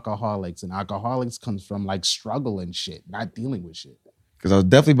like alcoholics, and alcoholics comes from like struggle and shit, not dealing with shit. Because I was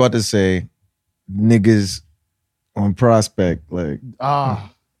definitely about to say niggas on Prospect, like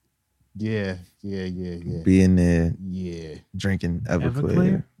yeah. Being there, drinking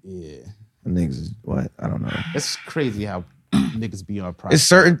Everclear? Yeah. Niggas is what? I don't know. It's crazy how niggas be on Prospect. It's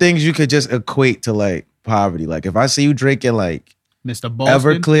certain things you could just equate to like poverty. Like if I see you drinking like Mr. Boston?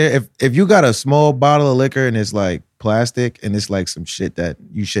 Everclear, if you got a small bottle of liquor and it's like plastic and it's like some shit that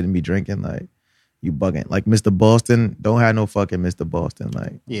you shouldn't be drinking, like you bugging. Like Mr. Boston, don't have no fucking Mr. Boston.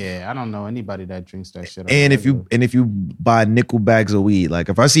 Like yeah, I don't know anybody that drinks that shit. And if you buy nickel bags of weed, like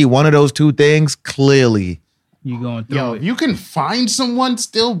if I see one of those two things, clearly. You going through it. You can find someone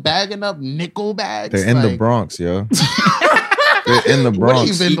still bagging up nickel bags. They're in the Bronx, yo. They're in the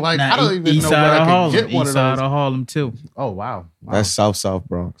Bronx. I don't even know where I can get one of those. East side of Harlem too. Oh wow. That's South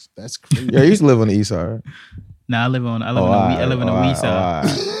Bronx. That's crazy. Yeah, you used to live on the east side. Right? Nah, I live on the west side.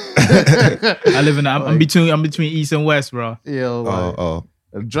 I'm between east and west, bro. Yo,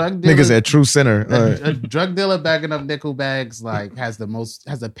 a drug dealer, niggas at True Center. A drug dealer bagging up nickel bags like has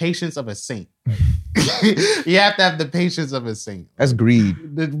the patience of a saint. You have to have the patience of a saint. That's greed.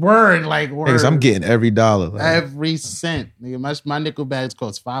 The word. Niggas, I'm getting every dollar. Like. Every cent. Nigga, my nickel bags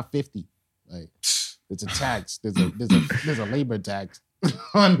cost $5.50. Like it's a tax. There's a labor tax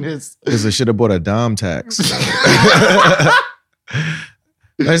on this. There's a should have bought a dime tax.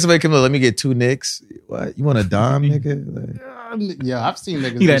 somebody come up, let me get 2 nicks. What? You want a dime, nigga? Yeah, I've seen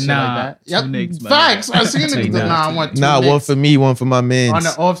niggas do shit like that. Yep. Nicks, Facts. I've seen niggas that I want 2 nicks. One for me, one for my man. On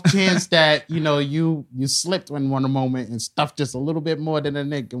the off chance that, you slipped in one moment and stuffed just a little bit more than a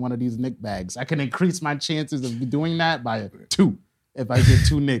nick in one of these nick bags. I can increase my chances of doing that by 2 if I get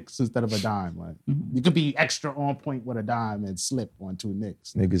 2 nicks instead of a dime. Like, you could be extra on point with a dime and slip on 2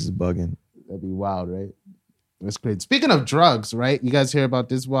 nicks. Niggas is bugging. That'd be wild, right? That's crazy. Speaking of drugs, right? You guys hear about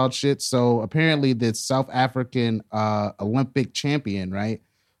this wild shit? So apparently this South African Olympic champion, right?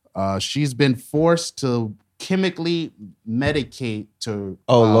 She's been forced to chemically medicate to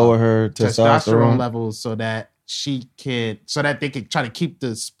lower her testosterone levels so that they can try to keep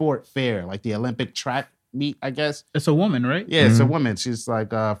the sport fair, like the Olympic track meet, I guess. It's a woman, right? Yeah, it's a woman. She's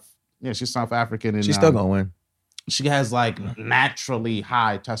like, she's South African. And she's still gonna win. She has like naturally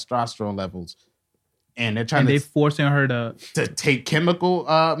high testosterone levels. And they're they forcing her to take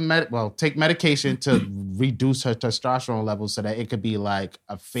take medication to reduce her testosterone levels so that it could be like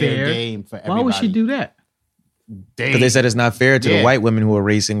a fair game for everybody. Why would she do that? Because they said it's not fair to the white women who are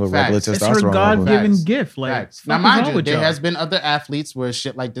racing with regular testosterone. It's her God-given gift. Like, now, mind you, there has been other athletes where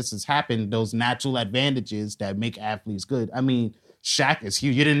shit like this has happened. Those natural advantages that make athletes good. I mean, Shaq is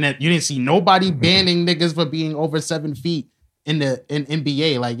huge. You didn't see nobody banning niggas for being over 7 feet. In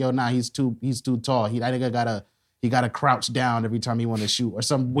NBA, like, yo, he's too tall. That nigga gotta crouch down every time he want to shoot, or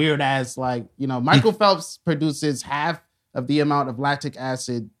some weird ass Michael Phelps produces half of the amount of lactic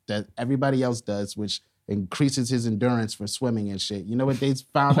acid that everybody else does, which increases his endurance for swimming and shit. You know what they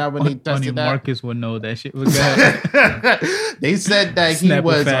found out when they tested that? Marcus would know that shit was good. They said that he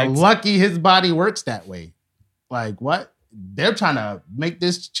was lucky his body works that way. Like, what? They're trying to make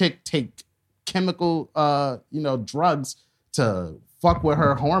this chick take chemical drugs to fuck with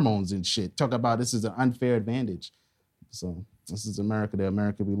her hormones and shit. Talk about this is an unfair advantage. So this is America, the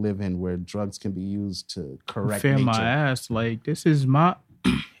America we live in, where drugs can be used to correct nature. My ass. Like, this is my...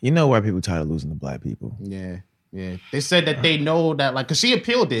 You know why people tired of losing to black people. Yeah. They said that they know that, like, because she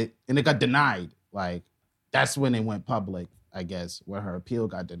appealed it and it got denied. Like, that's when it went public, I guess, where her appeal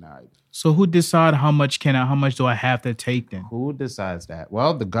got denied. So who decide how much do I have to take then? Who decides that?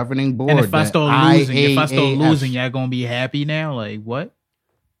 Well, the governing board. And if I start losing, y'all gonna be happy now? Like, what?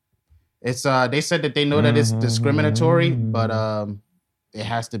 It's they said that they know that it's discriminatory, but it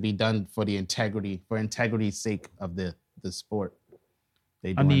has to be done for integrity's sake of the sport.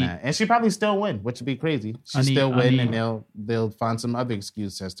 They doing that, and she probably still win, which would be crazy. And they'll find some other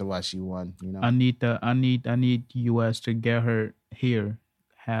excuse as to why she won. I need US to get her here,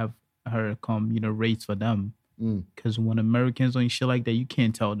 have her come, race for them. Because when Americans doing shit like that, you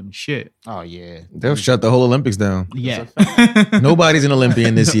can't tell them shit. Oh yeah, they'll shut the whole Olympics down. Yeah, nobody's an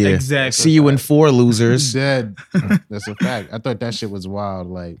Olympian this year. Exactly. See you in 4, losers. Dead. That's a fact. I thought that shit was wild.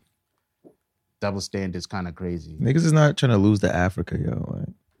 Like, double standards, kind of crazy. Niggas is not trying to lose to Africa, yo.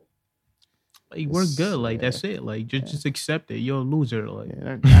 Like, we're good. Like, that's it. Like, just accept it. You're a loser. Like,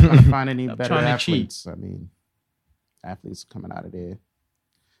 they're not gonna find any better athletes. I mean, athletes coming out of there.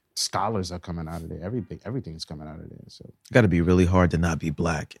 Scholars are coming out of there. Everything's coming out of there. So it's got to be really hard to not be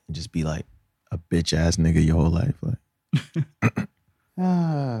black and just be like a bitch ass nigga your whole life. Like,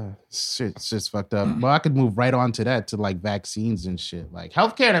 shit's just fucked up. Well, I could move right on to that, to like vaccines and shit. Like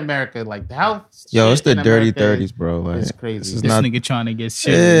healthcare in America, like the health. Yo, it's the dirty 30s, bro. Like, it's crazy. This nigga trying to get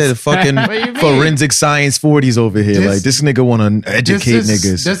shit. Yeah, the fucking forensic science 40s over here. Like, this nigga want to educate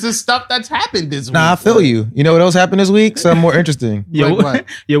niggas. This is stuff that's happened this week. Nah, I feel you. You know what else happened this week? Something more interesting. What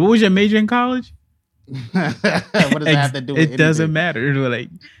was your major in college? What does that have to do with anything? It doesn't matter. Like,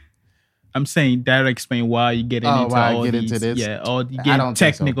 I'm saying that explain why you get into all these. Into this? Yeah, you get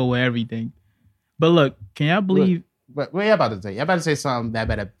technical with everything. But look, can y'all believe? What are you about to say? You're about to say something that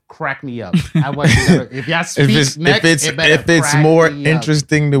better crack me up. I want you if y'all speak next, if it's more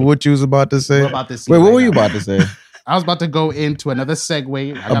interesting than what you was about to say. Wait, what were you about to say? I was about to go into another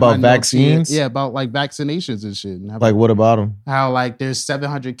segue about vaccines. Yeah, about like vaccinations and shit. And like, what about them? How like there's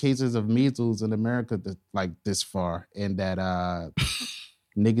 700 cases of measles in America like this far, and that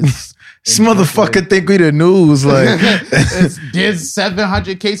niggas. This motherfucker think we the news. Like, there's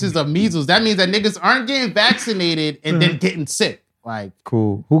 700 cases of measles. That means that niggas aren't getting vaccinated and then getting sick. Like,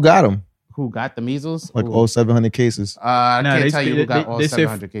 cool. Who got them? Who got the measles? Like all 700 cases. I can't tell you who got all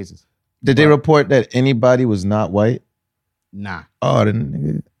 700 cases. Did they report that anybody was not white? Nah. Oh, then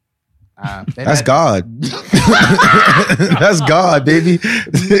nigga. That's God. That's God, baby.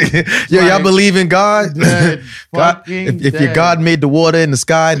 Yo, y'all believe in God? God, if your God made the water and the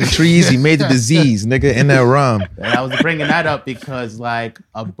sky and the trees, he made the disease, nigga, in that rhyme. I was bringing that up because like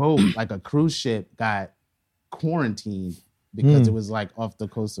a boat, like a cruise ship got quarantined because it was like off the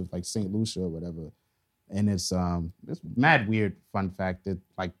coast of like St. Lucia or whatever. And it's mad weird fun fact that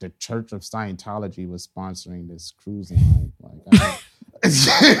like the Church of Scientology was sponsoring this cruise line. Like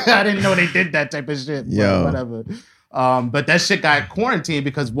I didn't know they did that type of shit. But whatever. But that shit got quarantined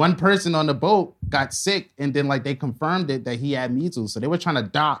because one person on the boat got sick, and then like they confirmed it that he had measles. So they were trying to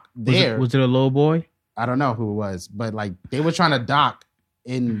dock there. Was it a little boy? I don't know who it was, but like they were trying to dock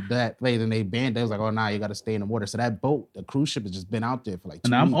in that place, and they banned. They was like, "Oh, nah, you got to stay in the water." So that boat, the cruise ship, has just been out there for like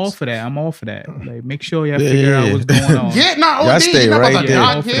 2 weeks. I'm all for that. I'm all for that. Like, make sure y'all figure out what's going on. Yeah, no, y'all stay right there.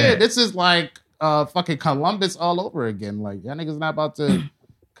 Dock here. This is like fucking Columbus all over again. Like y'all niggas not about to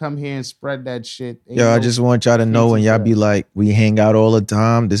come here and spread that shit. Yo, I just want y'all to know when y'all be like, we hang out all the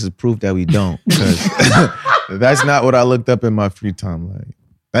time, this is proof that we don't. That's not what I looked up in my free time. Like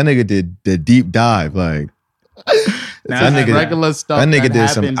that nigga did the deep dive. Like that nigga, regular stuff. That nigga did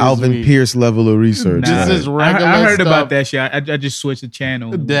some Alvin Pierce level of research. This is regular I heard stuff. about that shit. I just switched the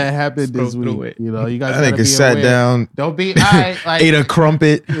channel. That happened this week. You know, you guys. That nigga sat down. Don't be. Like, ate a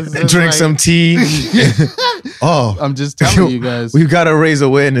crumpet. Drank like, some tea. Oh, I'm just telling you guys. We've got to raise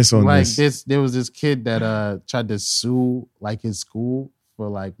awareness on this. There was this kid that tried to sue like his school for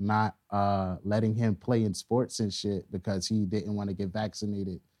like not letting him play in sports and shit because he didn't want to get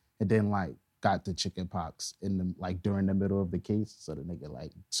vaccinated, and then like got the chicken pox in the like during the middle of the case. So the nigga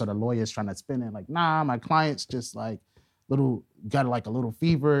like, so the lawyer's trying to spin it like, nah, my client's just like got like a little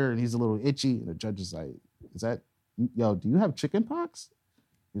fever and he's a little itchy. And the judge is like, do you have chicken pox?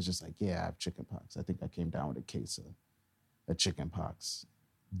 He was just like, yeah, I have chicken pox. I think I came down with a case of chicken pox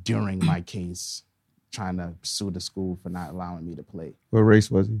during my case, trying to sue the school for not allowing me to play. What race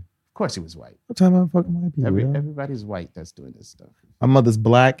was he? Of course he was white. What time of fucking white people? Everybody's white that's doing this stuff. My mother's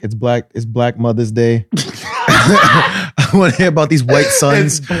black. It's Black Mother's Day. I want to hear about these white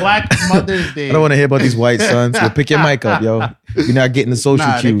sons. It's Black Mother's Day. I don't want to hear about these white sons. Yo, pick your mic up, yo. You're not getting the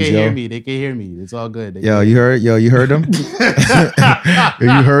social cues, they can't yo. hear me. They can hear me. It's all good. You heard them? You heard them?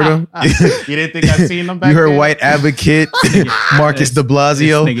 You didn't think I seen them back You heard there? white advocate Marcus de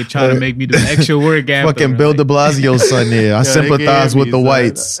Blasio. This nigga trying to make me do extra work after. Fucking Bill de Blasio's son there. I sympathize with the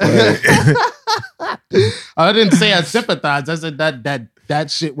whites. I didn't say I sympathize. I said that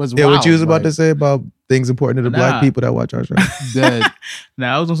shit was wild. Yeah, what you was about to say about things important to the black people that watch our show?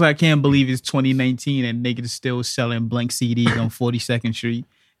 Nah, I was gonna say I can't believe it's 2019 and niggas still selling blank CDs on 42nd Street,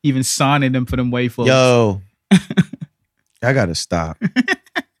 even signing them for them white folks. Yo, y'all gotta stop.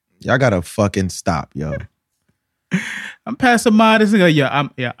 Y'all gotta fucking stop, yo. I'm passing by this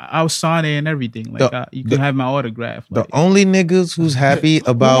nigga. I'll sign it and everything. Like you can have my autograph. Like, the only niggas who's happy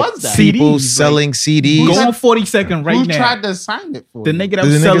about people CDs, selling CDs. Go on 42nd right who now. Who tried to sign it for the you? nigga that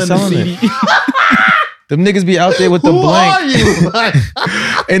was selling the CD. Them niggas be out there with the blank. Who are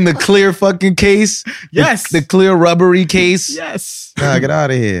you? In the clear fucking case. Yes. The clear rubbery case. Yes. Nah, get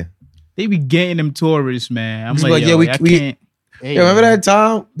out of here. They be getting them tourists, man. I'm like, yo, I can't. Hey, yo, remember that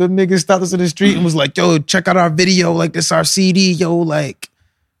time the niggas stopped us in the street and was like, yo, check out our video. Like, this our CD. Yo, like,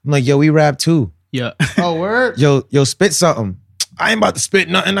 I'm like, yo, we rap too. Yeah. Oh, word? Yo, spit something. I ain't about to spit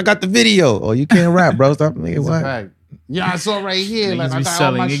nothing. I got the video. Oh, you can't rap, bro. Stop me. What? Yeah, I saw right here.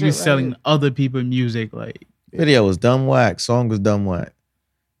 Niggas be selling other people's music. Like, video was dumb whack. Song was dumb whack.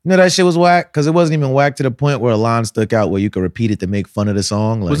 You know that shit was whack? Because it wasn't even whack to the point where a line stuck out where you could repeat it to make fun of the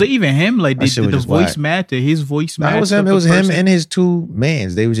song. Like, was it even him? Like, did the voice matter? His voice matter? It was him. It was him and his two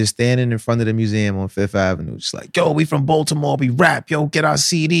mans. They were just standing in front of the museum on Fifth Avenue. Just like, yo, we from Baltimore. We rap. Yo, get our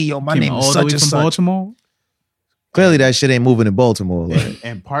CD. Yo, my name is such and such. Baltimore? Clearly that shit ain't moving in Baltimore. Like.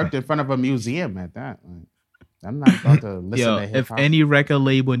 And parked in front of a museum at that. Like, I'm not about to listen to hip hop. If any record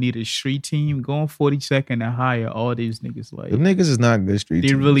label need a street team, go on 42nd and hire all these niggas. Like, the niggas is not good street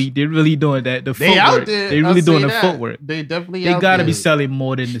teams. They're really doing that. The they footwork. Out there. They really doing the footwork. They definitely. They gotta be selling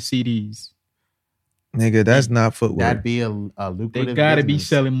more than the CDs. Nigga, that's not footwork. That'd be a lucrative. They gotta be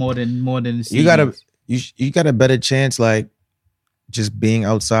selling more than the CDs. You got a better chance, like just being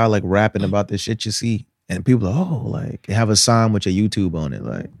outside, like rapping about the shit you see, and people are like have a sign with your YouTube on it,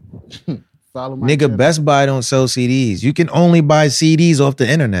 like. Nigga, channel. Best Buy don't sell CDs. You can only buy CDs off the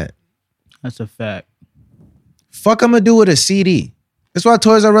internet. That's a fact. Fuck, I'm gonna do with a CD. That's why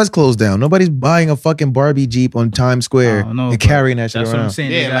Toys R Us closed down. Nobody's buying a fucking Barbie Jeep on Times Square and carrying that shit around. That's what I'm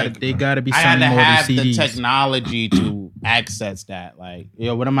saying. Yeah, they gotta be selling more than CDs. I had to have the technology to access that. Like,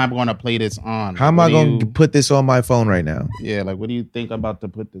 yo, what am I going to play this on? How am I going to put this on my phone right now? Yeah, like, what do you think I'm about to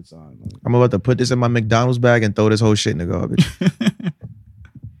put this on? Like, I'm about to put this in my McDonald's bag and throw this whole shit in the garbage.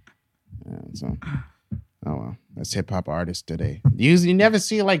 So, oh well, that's hip hop artists today. You never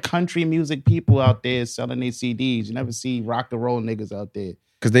see like country music people out there selling their CDs. You never see rock and roll niggas out there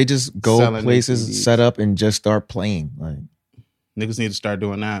because they just go places, set up, and just start playing. Like Niggas need to start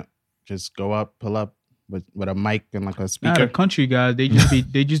doing that. Just go up, pull up with a mic and like a speaker. Nah, the country guys, they just just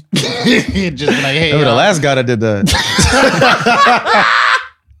be like, hey, the last guy that did that.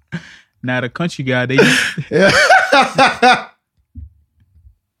 Now the country guy, they just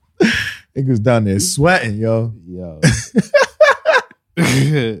niggas down there sweating, yo.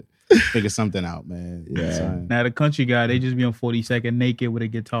 Figure something out, man. Yeah. Now the country guy, they just be on 42nd naked with a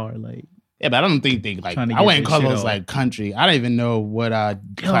guitar, like. Yeah, but I don't think they like. I wouldn't call those like country. I don't even know what I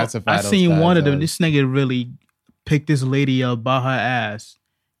classify. I seen one of them. This nigga really picked this lady up by her ass,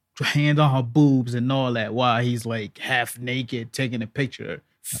 hand on her boobs and all that, while he's like half naked taking a picture,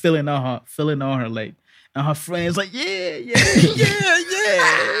 filling on her like, and her friends like, yeah,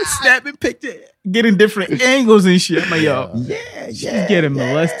 snapping picture, getting different angles and shit. I'm like, yo, she's getting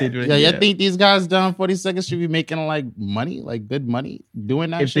molested. Right? Yeah, you think these guys down 42nd should be making like money, like good money, doing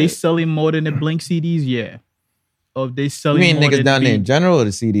that? If they selling more than the Blink CDs, yeah. Or if they selling, you mean niggas down there in general or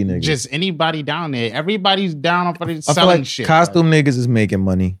the CD niggas? Just anybody down there. Everybody's down on selling I feel like shit. Costume niggas is making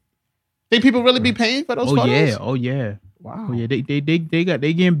money. Think people really be paying for those photos? Oh yeah. Wow. Oh yeah, they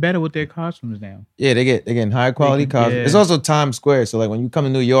getting better with their costumes now. Yeah, they getting high quality costumes. Yeah. It's also Times Square, so like when you come to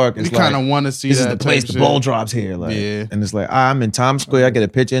New York, it's you kind of want to see this is the place the ball drops here, like, and it's like I'm in Times Square. I get a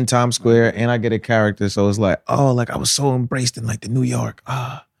picture in Times Square, and I get a character. So it's like, oh, like I was so embraced in like the New York.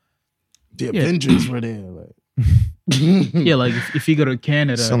 The Avengers were there, like. Yeah, like if you go to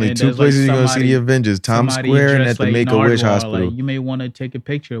Canada, it's only two places you're gonna see the Avengers: Times Square and at the Make-A-Wish Hospital. Like, you may want to take a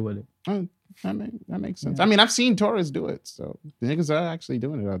picture with it. That makes sense. I mean, I've seen tourists do it, so the niggas are actually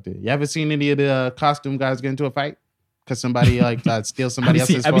doing it out there. You ever seen any of the costume guys get into a fight because somebody like steals somebody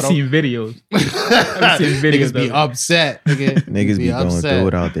else's photo? I've seen videos. Niggas be upset. Niggas be going through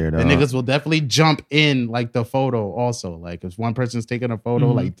it out there, though. The niggas will definitely jump in like the photo also. Like if one person's taking a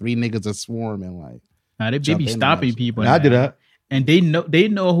photo, like three niggas are swarming. Like they be stopping people. I do that. And they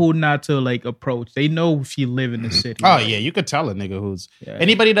know who not to like approach. They know if you live in the city. Oh yeah, you could tell a nigga who's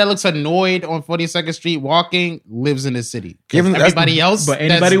anybody that looks annoyed on 42nd Street walking lives in the city. Everybody else, but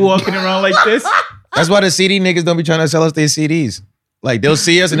anybody walking around like this, that's why the CD niggas don't be trying to sell us their CDs. Like they'll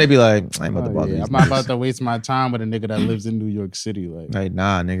see us and they be like, I ain't about to bother. I'm not about to waste my time with a nigga that lives in New York City. Like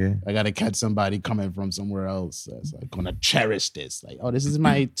nah, nigga. I gotta catch somebody coming from somewhere else that's like gonna cherish this. Like, oh, this is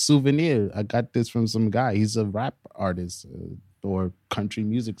my souvenir. I got this from some guy. He's a rap artist. Or country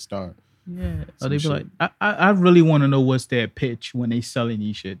music star. Yeah. Or they be like, I really want to know what's their pitch when they selling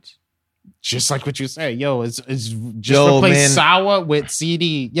these shits. Just like what you say. Yo, it's just replace sour with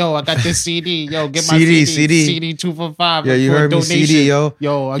CD. Yo, I got this CD. Yo, get my CD 2 for $5. Yeah, you heard donation. Me CD, yo.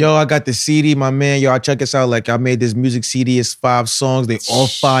 Yo, I got the CD, my man. Yo, check us out. Like I made this music CD. It's 5 songs. They all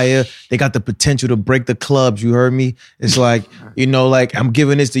fire. They got the potential to break the clubs. You heard me? It's like, like I'm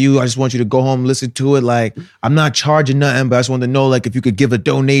giving this to you. I just want you to go home, listen to it. Like I'm not charging nothing, but I just want to know like if you could give a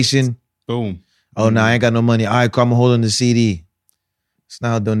donation. Boom. Oh, no, I ain't got no money. All right, come hold on the CD. It's not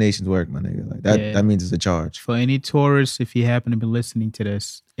how donations work, my nigga. Like that means it's a charge. For any tourists, if you happen to be listening to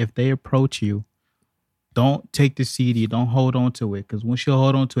this, if they approach you, don't take the CD. Don't hold on to it. Because once you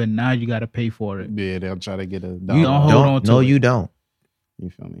hold on to it, now you got to pay for it. Yeah, they'll try to get a dollar. You don't hold on to it. No, you don't. You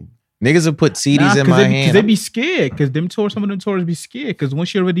feel me? Niggas will put CDs in my hand. Because they be scared. Because some of them tourists be scared. Because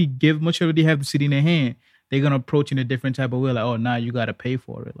once you already have the CD in their hand, they're going to approach in a different type of way. Like, oh, now you got to pay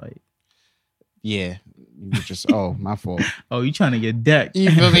for it. Like, yeah. You just my fault. Oh, you trying to get decked.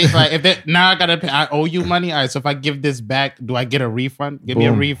 You feel me? It's like now I gotta pay. I owe you money. All right, so if I give this back, do I get a refund? Give me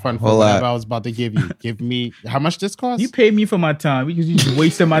a refund for whatever I was about to give you. Give me how much this cost? You paid me for my time because you just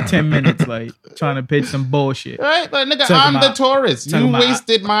wasted my 10 minutes like trying to pitch some bullshit. Right, but nigga, I'm the tourist. You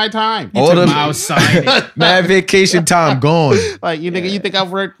wasted my time. All the outside. Mad vacation time gone. Like you nigga, you think I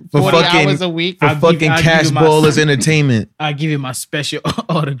work 40 hours a week for fucking cash ballers entertainment? I give you my special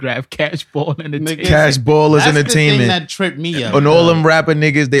autograph cash ball entertainment. Cash ballers entertainment. The thing that tripped me up. And all them rapper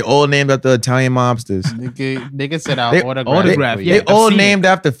niggas, they all named after Italian mobsters. Nigga said autograph. They all named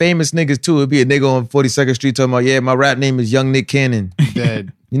after famous niggas too. It'd be a nigga on 42nd Street talking about, my rap name is Young Nick Cannon.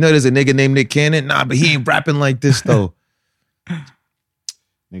 Dead. You know there's a nigga named Nick Cannon? Nah, but he ain't rapping like this though.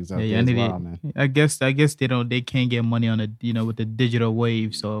 Niggas out there wild, man. I guess they can't get money on with the digital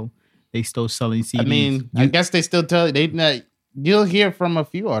wave, so they still selling CDs. I mean, I guess they still tell you'll hear from a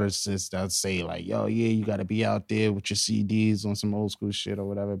few artists that say like, yo, yeah, you got to be out there with your CDs on some old school shit or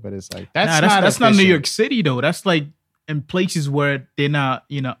whatever. But it's like, that's not New York City though. That's like in places where they're not,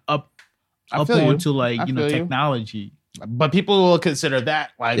 up onto technology. But people will consider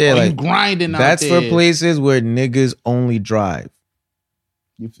that like, you grinding out there. That's for places where niggas only drive.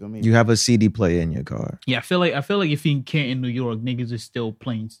 You feel me? You have a CD player in your car. Yeah, I feel like if you can't in New York, niggas are still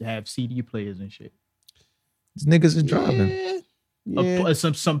playing to have CD players and shit. These niggas is driving. Yeah.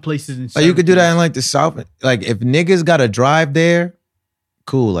 Some places in like you could do that in like the South. Like if niggas got to drive there,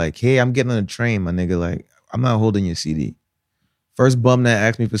 cool. Like, hey, I'm getting on a train, my nigga. Like, I'm not holding your CD. First bum that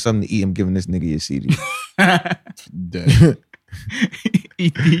asked me for something to eat, I'm giving this nigga your CD.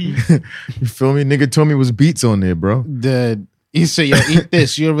 You feel me? Nigga told me it was Beats on there, bro. He said, yo, eat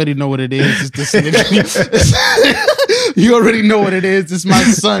this. You already know what it is. It's this nigga. You already know what it is. It's my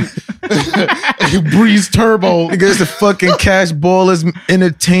son. Breeze Turbo. Nigga, it's the fucking Cash Ballers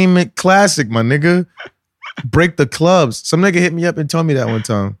Entertainment Classic, my nigga. Break the clubs. Some nigga hit me up and told me that one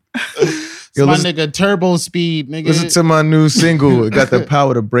time. Yo, my nigga Turbo Speed, nigga. Listen to my new single. It got the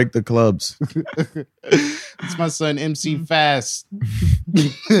power to break the clubs. It's my son MC Fast.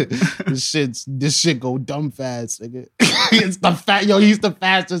 This shit go dumb fast, nigga. It's he's the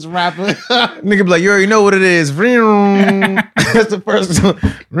fastest rapper. Nigga be like, you already know what it is. That's the first one.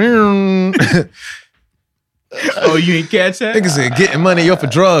 Oh, you ain't catch that? Nigga said, getting money off for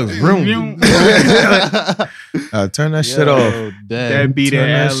drugs. Turn that shit off. That beat Turn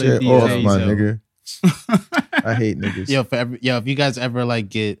that shit off, my so. nigga. I hate niggas. If you guys ever like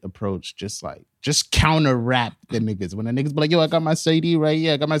get approached, just counter rap the niggas. When the niggas be like, yo, I got my CD right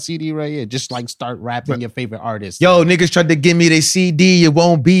here. I got my CD right here. Just like start rapping your favorite artist. Yo, niggas tried to give me their CD. It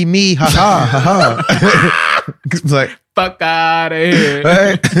won't be me. Ha ha ha ha. Like, fuck out of here.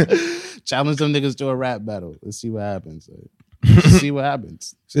 Right? Challenge them niggas to a rap battle. Let's see what happens. Let's see what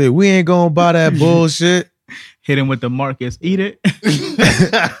happens. Say, we ain't gonna buy that bullshit. Hit him with the Marcus. Eat it.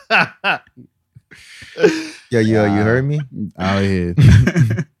 Yo, you heard me? Out here.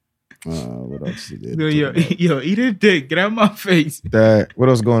 What else you did? Yo, eat a dick. Get out of my face. What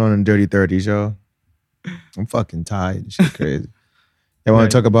else going on in Dirty 30s, yo? I'm fucking tired. This shit crazy. Y'all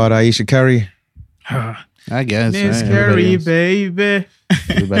want to talk about Aisha Curry? I guess. Miss Curry, baby.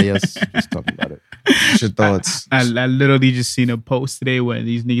 Everybody else is talking about it. What's your thoughts? I literally just seen a post today where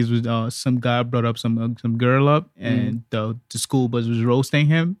these niggas was some guy brought up some girl up and the school bus was roasting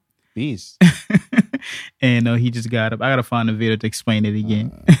him. Peace. And he just got up. I gotta find a video to explain it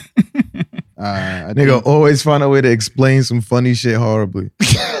again. Nigga always find a way to explain some funny shit horribly.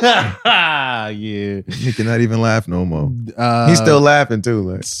 Yeah. He cannot even laugh no more. He's still laughing too.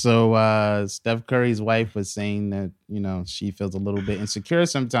 Like. So Steph Curry's wife was saying that, she feels a little bit insecure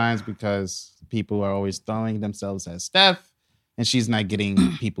sometimes because people are always throwing themselves at Steph and she's not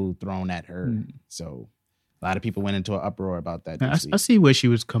getting people thrown at her. So a lot of people went into an uproar about that. I see where she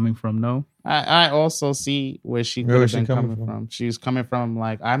was coming from, though. I also see where she could have been coming from. She was coming from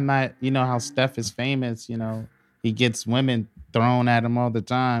like, I'm not, how Steph is famous, he gets women thrown at him all the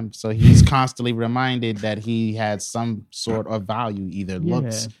time. So he's constantly reminded that he had some sort of value, either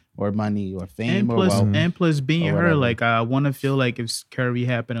looks or money or fame or wealth. And plus being her, like, I want to feel like if Curry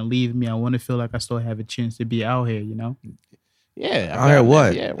happened to leave me, I want to feel like I still have a chance to be out here, Yeah. I heard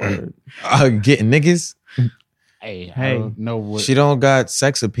what? Yeah, word. Getting niggas? Hey. I don't know what. She don't got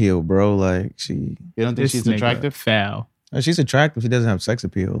sex appeal, bro. Like, You don't think she's attractive? Foul. She's attractive. She doesn't have sex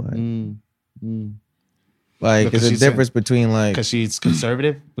appeal. Like, like there's a difference between like... Because she's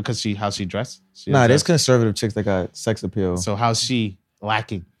conservative? Because how she dressed? There's conservative chicks that got sex appeal. So how's she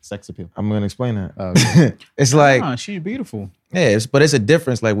lacking sex appeal? I'm going to explain that. It's like... she's beautiful. Yeah, but it's a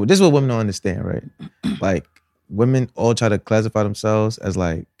difference. Like, this is what women don't understand, right? Like, women all try to classify themselves as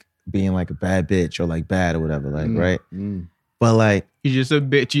like being like a bad bitch or like bad or whatever, like, right? But like... You're just a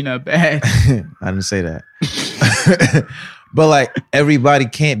bitch, you're not bad. I didn't say that. But like, everybody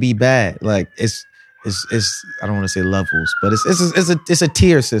can't be bad. Like, it's I don't want to say levels, but it's a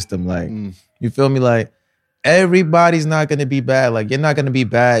tier system. Like, you feel me? Like, everybody's not going to be bad. Like, you're not going to be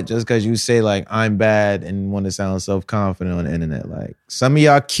bad just because you say like, I'm bad and want to sound self-confident on the internet. Like, some of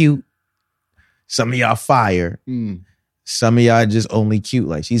y'all cute. Some of y'all fire. Some of y'all just only cute.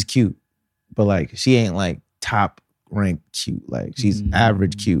 Like, she's cute, but like, she ain't like top ranked cute. Like, she's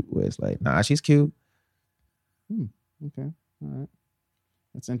average cute, where it's like, nah, she's cute. Okay. All right.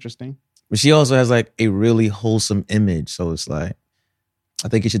 That's interesting. But she also has like a really wholesome image. So it's like, I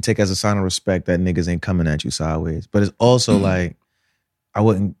think you should take as a sign of respect that niggas ain't coming at you sideways. But it's also like, I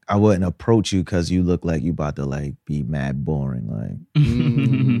wouldn't approach you because you look like you about to like be mad boring. Like,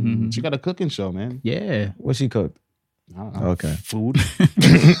 she got a cooking show, man. Yeah. What she cooked? I don't know. Okay. Food.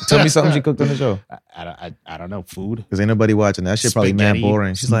 Tell me something she cooked on the show. I don't know. Food. Because ain't nobody watching that shit. Probably mad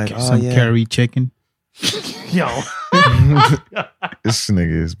boring. She's like, some curry chicken. Yo. This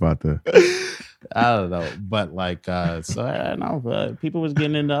nigga is about to... I don't know, but like, so I don't know. People was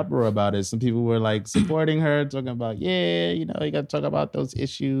getting in the uproar about it. Some people were like supporting her, talking about, you got to talk about those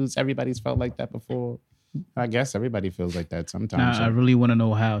issues. Everybody's felt like that before. I guess everybody feels like that sometimes. I really want to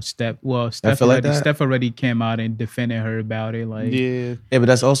know how Steph already came out and defended her about it. Like, yeah, but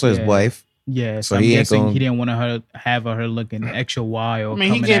that's also his wife. Yeah, so I'm guessing he didn't want to have her looking extra wild. I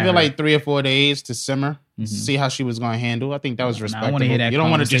mean, he gave it like 3 or 4 days to simmer, see how she was going to handle. I think that was respectable. You don't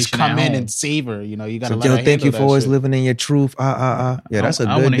want to just come in and save her. You know, you got to let her handle thank you for always living in your truth. Yeah, that's a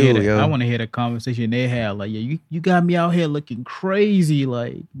good dude, yo. I want to hear the conversation they had. Like, yeah, you got me out here looking crazy.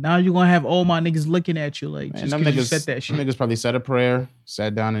 Like, now you're going to have all my niggas looking at you. Like, just because you said that shit. Niggas probably said a prayer,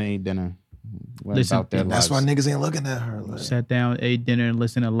 sat down and ate dinner. Listen, that's why niggas ain't looking at her. Like. Sat down, ate dinner, and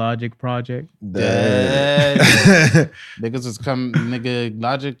listened to Logic Project. Niggas is come. Nigga,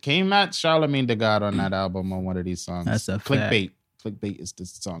 Logic came at Charlamagne the God on that album on one of these songs. That's a clickbait. Fact. Clickbait is the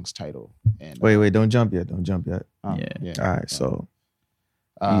song's title. And, wait, don't jump yet. Yeah. All right, so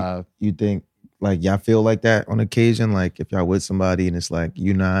you think like y'all feel like that on occasion? Like if y'all with somebody and it's like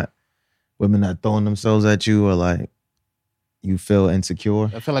women not throwing themselves at you, or like you feel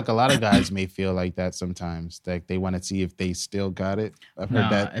insecure? I feel like a lot of guys may feel like that sometimes. Like they want to see if they still got it. I've heard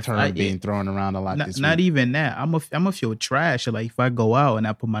that term being thrown around a lot this week. Not even that. I'm gonna feel trash. Like if I go out and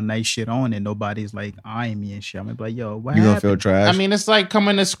I put my nice shit on and nobody's like eyeing me and shit, I'm gonna be like, yo, what happened? You gonna feel trash? I mean, it's like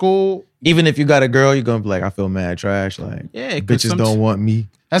coming to school. Even if you got a girl, you're gonna be like, I feel mad trash. Like, bitches don't want me.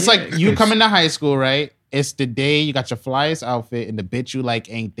 That's like you come into high school, right? It's the day you got your flyest outfit and the bitch you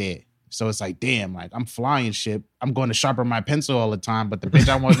like ain't there. So it's like, damn, like I'm flying shit. I'm going to sharpen my pencil all the time, but the bitch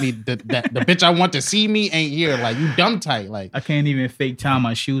I want the bitch I want to see me ain't here. Like you dumb tight. Like I can't even fake tie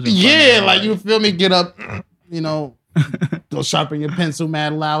my shoes. Like you feel me? Get up, you know, go sharpen your pencil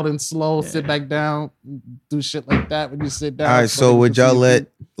mad loud and slow. Sit back down, do shit like that when you sit down. All right, so would y'all let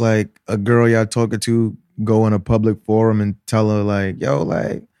like a girl y'all talking to go in a public forum and tell her like, yo,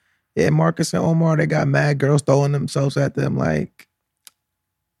 like, yeah, Marcus and Omar, they got mad girls throwing themselves at them, like.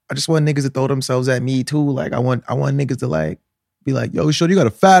 I just want niggas to throw themselves at me too. Like I want niggas to like be like, yo, shorty, you got a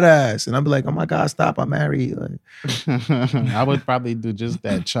fat ass. And I'll be like, oh my God, stop, I'm married. Like I would probably do just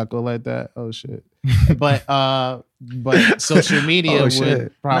that, chuckle like that. Oh shit. But social media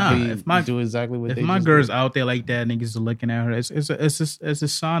would probably do exactly what they do. If my girl's out there like that, niggas are looking at her, it's a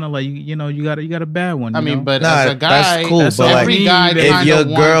sign of like, you know, you got a bad one. I mean, but as a guy, that's cool. But every like, guy if your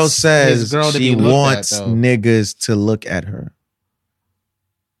girl says she wants niggas to look at her.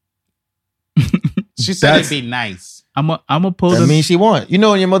 She said it'd be nice. I'm a pull. That means she want. You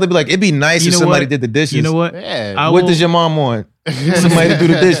know, and your mother be like, it'd be nice if somebody did the dishes. You know what? Yeah. What does your mom want? Somebody to do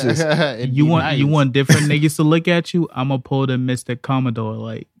the dishes. You want different niggas to look at you? I'm gonna pull the Mr. Commodore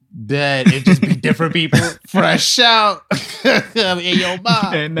like that. It just be different people. Fresh out. Hey, yo,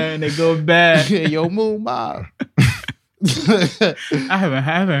 mom. And then they go bad. Hey, yo, mom. I haven't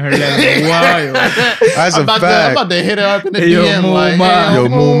heard that in a while. That's a fact. I'm about to hit her up in the DM like, yo,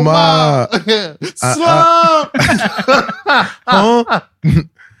 Muma. Huh?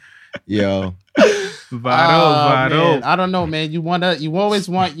 Yo. Vado. I don't know, man. You always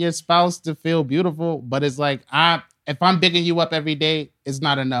want your spouse to feel beautiful, but it's like if I'm bigging you up every day, it's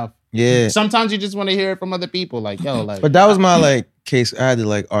not enough. Yeah. Sometimes you just want to hear it from other people. Like, yo, like. But that was my like case. I had to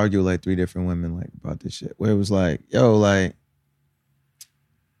like argue like 3 different women like about this shit. Where it was like, yo, like.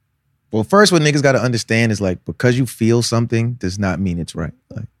 Well, first, what niggas got to understand is like because you feel something does not mean it's right.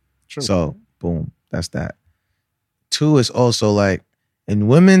 Like, true. So boom, that's that. 2 is also like in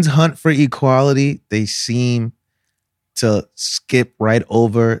women's hunt for equality, they seem to skip right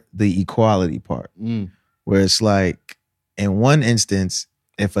over the equality part. Where it's like in one instance.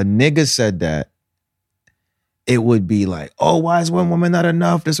 If a nigga said that, it would be like, oh, why is one woman not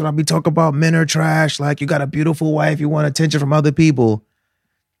enough? This is what I be talking about. Men are trash. Like, you got a beautiful wife. You want attention from other people.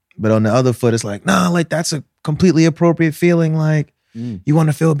 But on the other foot, it's like, nah, like, that's a completely appropriate feeling. Like, you want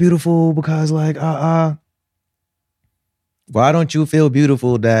to feel beautiful because, like, Why don't you feel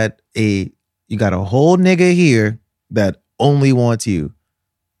beautiful that you got a whole nigga here that only wants you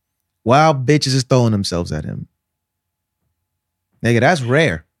while bitches is throwing themselves at him? Nigga, that's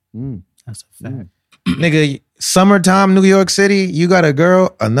rare. That's a fact. Nigga, summertime, New York City, you got a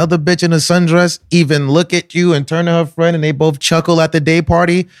girl, another bitch in a sundress, even look at you and turn to her friend and they both chuckle at the day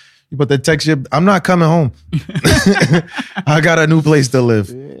party. You put the text, I'm not coming home. I got a new place to live.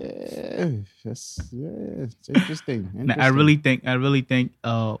 Yeah, it's interesting. I really think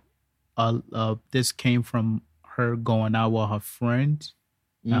this came from her going out with her friends.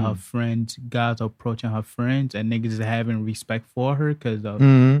 And her friends, guys approaching her friends, and niggas is having respect for her because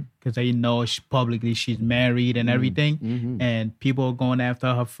they know publicly she's married and everything. And people are going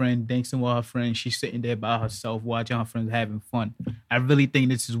after her friend, dancing with her friend. She's sitting there by herself, watching her friends having fun. I really think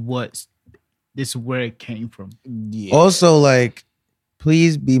this is where it came from. Yeah. Also, like,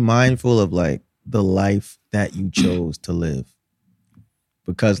 please be mindful of like the life that you chose to live.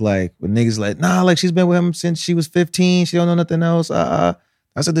 Because like when niggas like, nah, like she's been with him since she was 15. She don't know nothing else.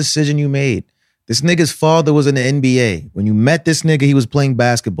 That's a decision you made. This nigga's father was in the NBA. When you met this nigga, he was playing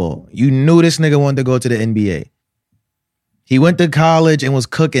basketball. You knew this nigga wanted to go to the NBA. He went to college and was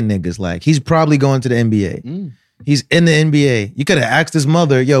cooking niggas. Like, he's probably going to the NBA. He's in the NBA. You could have asked his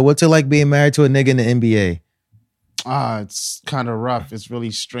mother, yo, what's it like being married to a nigga in the NBA? It's kind of rough. It's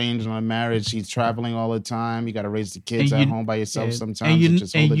really strange on a marriage. He's traveling all the time. You got to raise the kids at home by yourself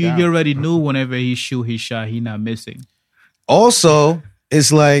sometimes. And you already knew whenever he shoot his shot, he not missing. Also,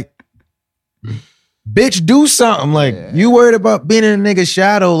 it's like, bitch, do something. Like, you worried about being in a nigga's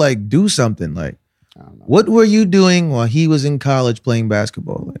shadow, like, do something. Like, what were you doing while he was in college playing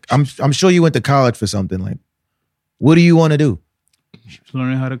basketball? Like, I'm sure you went to college for something. Like, what do you want to do?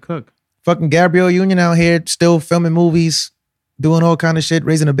 Learning how to cook. Fucking Gabrielle Union out here still filming movies, doing all kind of shit,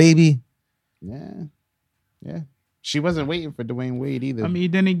 raising a baby. Yeah. She wasn't waiting for Dwayne Wade either. I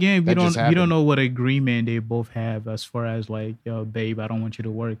mean, then again, we don't know what agreement they both have as far as like, yo, babe, I don't want you to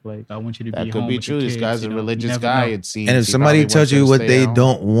work. Like, I want you to be home. That could be true. This guy's a religious guy, it seems. And if somebody tells you what they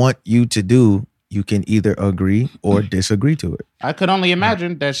don't want you to do, you can either agree or disagree to it. I could only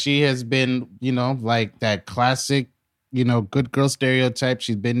imagine that she has been, like that classic, good girl stereotype.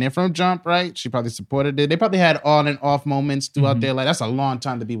 She's been there from jump, right? She probably supported it. They probably had on and off moments throughout their life. That's a long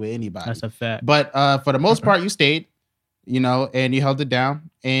time to be with anybody. That's a fact. But for the most part, you stayed, and you held it down.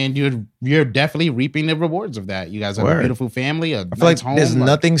 And you're definitely reaping the rewards of that. You guys have a beautiful family, a nice home. There's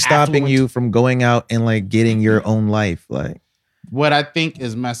nothing stopping you from going out and like getting your own life. Like, what I think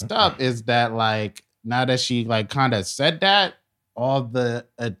is messed up is that like now that she like kind of said that, all the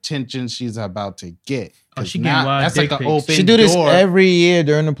attention she's about to get. She that's like an open She do this every year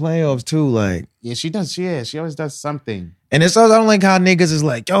during the playoffs too. Like, yeah, she does. Yeah, she always does something. And it's also, I don't like how niggas is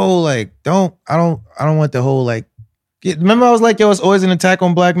like, yo, like, I don't want the whole like. Remember, I was like, yo, it's always an attack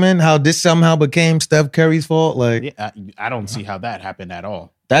on black men. How this somehow became Steph Curry's fault. Like, yeah, I don't see how that happened at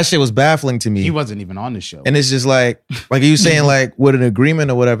all. That shit was baffling to me. He wasn't even on the show. And it's just like you saying like with an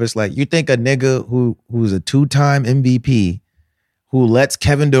agreement or whatever, it's like you think a nigga who's a 2-time MVP who lets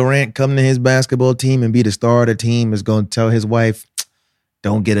Kevin Durant come to his basketball team and be the star of the team is going to tell his wife,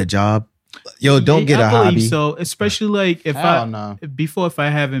 don't get a job. Yo, don't get a hobby. So, especially like if I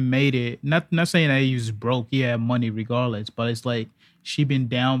haven't made it, not saying that he was broke, he had money regardless, but it's like she been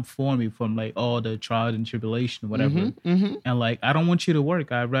down for me from like all the trials and tribulation, whatever. And like, I don't want you to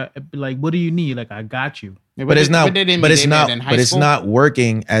work. Like, what do you need? Like, I got you. Yeah, but it's not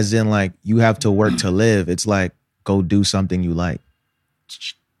working as in like you have to work to live. It's like, go do something you like.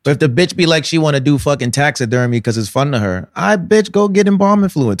 But if the bitch be like she want to do fucking taxidermy because it's fun to her, bitch, go get embalming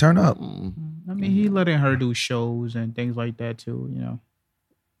fluid. Turn up. I mean, he letting her do shows and things like that too,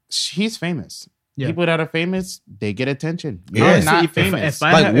 He's famous. Yeah. People that are famous, they get attention. Yeah, not famous.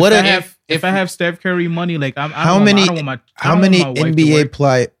 If I have Steph Curry money, like how many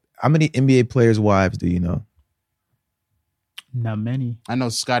NBA players' wives do you know? Not many. I know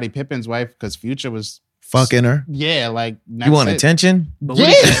Scottie Pippen's wife because Future was fucking her. Yeah, like you want attention?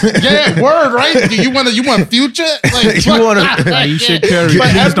 Yeah, word, right? Do you want Future? Like you want to? You should Curry.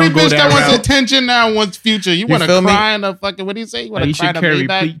 But every bitch that wants attention now wants Future. You want to cry in a fucking? What do you say? You want to cry in a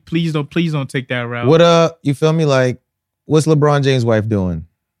Maybach? Please don't take that route. What you feel me? Like, what's LeBron James' wife doing?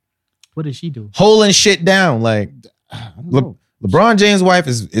 What does she do? Holding shit down. Like, LeBron James' wife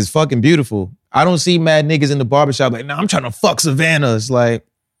is fucking beautiful. I don't see mad niggas in the barbershop like, nah, I'm trying to fuck Savannah. It's like.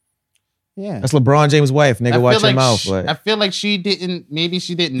 Yeah, that's LeBron James' wife. Nigga, watch your mouth. I feel like she didn't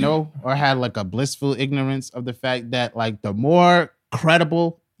know or had like a blissful ignorance of the fact that like the more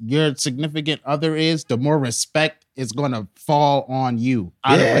credible your significant other is, the more respect is going to fall on you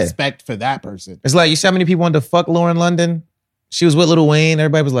out of respect for that person. It's like, you see how many people wanted to fuck Lauren London? She was with Lil Wayne.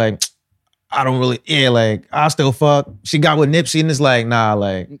 Everybody was like, I don't really, like, I'll still fuck. She got with Nipsey and it's like, nah,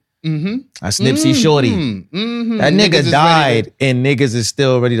 like, that's Nipsey Shorty. That nigga died and niggas is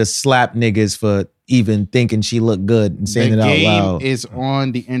still ready to slap niggas for even thinking she looked good and saying it out loud. The game is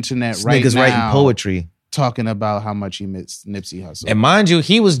on the internet right niggas now. Writing poetry. Talking about how much he missed Nipsey Hussle. And mind you,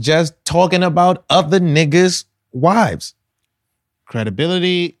 he was just talking about other niggas' wives.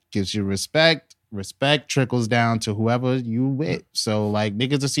 Credibility gives you respect. Respect trickles down to whoever you with. So like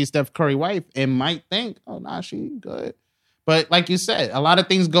niggas will see Steph Curry wife and might think, oh nah, she good. But like you said, a lot of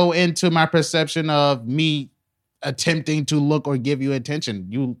things go into my perception of me attempting to look or give you attention.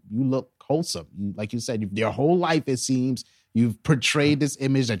 You look wholesome. Like you said, your whole life, it seems, you've portrayed this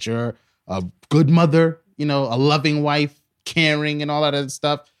image that you're a good mother, a loving wife, caring and all that other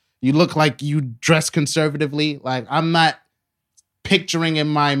stuff. You look like you dress conservatively. Like I'm not picturing in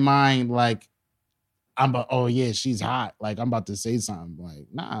my mind like oh yeah, she's hot. Like I'm about to say something. Like,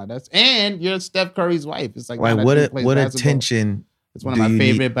 nah, and you're Steph Curry's wife. It's like what attention. It's one of my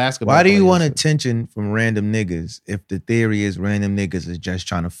favorite basketball. Why do you want attention from random niggas if the theory is random niggas is just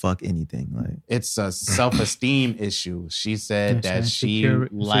trying to fuck anything? Like it's a self-esteem issue. She said that she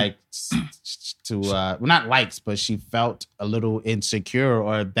likes to not likes, but she felt a little insecure,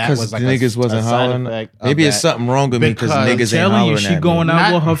 or that was like niggas wasn't hollering. Maybe it's something wrong with me because niggas ain't hollering. She going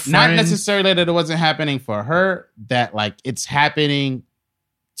out with her friends. Not necessarily that it wasn't happening for her, that like it's happening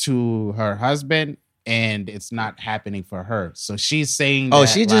to her husband. And it's not happening for her. So she's saying that,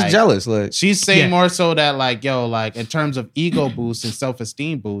 she's just jealous. Like she's saying more so that like, yo, like in terms of ego boost and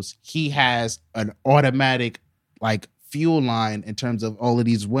self-esteem boost, he has an automatic like fuel line in terms of all of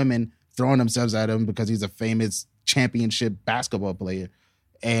these women throwing themselves at him because he's a famous championship basketball player.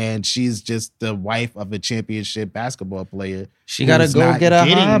 And she's just the wife of a championship basketball player. She gotta go get a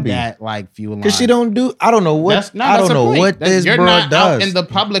hobby. That like fuel line. Because she don't do. I don't know what. I don't know what this you're bro not does. Out in the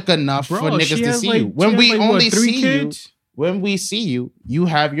public enough for niggas to see you. When we only see you, when we see you, you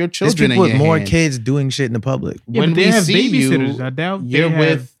have your children. There's people with more hand. kids doing shit in the public. Yeah, when we see you, I doubt you're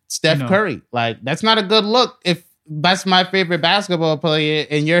with Steph Curry. Like that's not a good look. If that's my favorite basketball player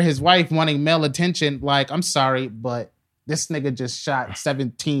and you're his wife wanting male attention, like I'm sorry, but. This nigga just shot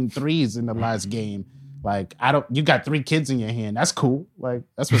 17 threes in the last game. Like, you got 3 kids in your hand. That's cool. Like,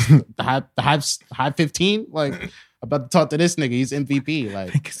 that's what's the high 15. Like, I'm about to talk to this nigga. He's MVP.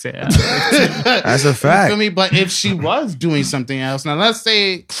 Like, that's a fact. You feel me? But if she was doing something else, now let's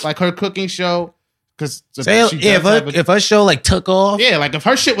say like her cooking show, because if her show like took off, like if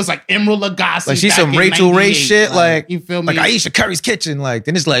her shit was like Emeril Lagasse, like she's some Rachel Ray shit, like you feel me, like Aisha Curry's Kitchen, like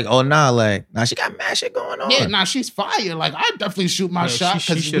then it's like she got mad shit going on. Yeah, she's fire. Like I definitely shoot my shot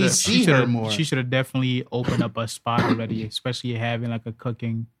because we see her more. She should have definitely opened up a spot already, especially having like a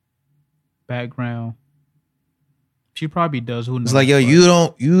cooking background. She probably does. Who knows? It's like, yo,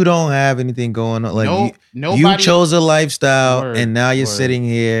 you don't have anything going on. Like you chose a lifestyle, and now you're sitting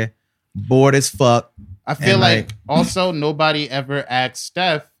here. Bored as fuck. I feel like also nobody ever asked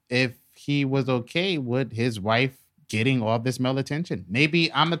Steph if he was okay with his wife getting all this male attention.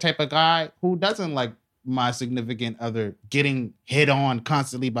 Maybe I'm the type of guy who doesn't like my significant other getting hit on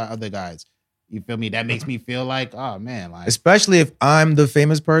constantly by other guys. You feel me? That makes me feel like, oh man, like especially if I'm the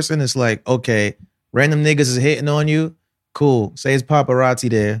famous person, it's like, okay, random niggas is hitting on you. Cool. Say it's paparazzi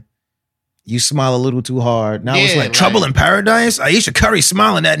there. You smile a little too hard. Now it's like Trouble in Paradise. Aisha Curry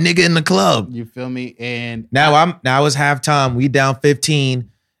smiling at nigga in the club. You feel me? And now it's halftime. We down 15.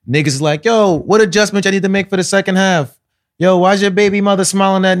 Niggas is like, yo, what adjustment I need to make for the second half? Yo, why's your baby mother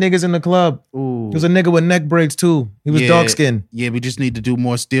smiling at niggas in the club? Ooh. There's a nigga with neck braids too. He was dark skinned. Yeah, we just need to do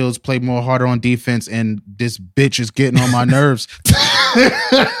more steals, play more harder on defense, and this bitch is getting on my nerves.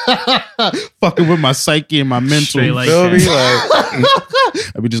 Fucking with my psyche and my mental. Like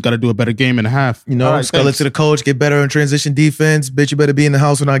we just got to do a better game and a half. You know, skull it to the coach, get better in transition defense. Bitch, you better be in the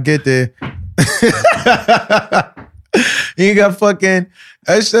house when I get there. You got fucking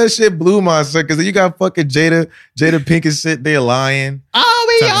that shit blew my shit because you got fucking Jada Pinkett sitting there lying.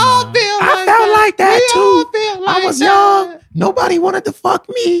 Oh, we all feel like I felt like that too. I was young. Nobody wanted to fuck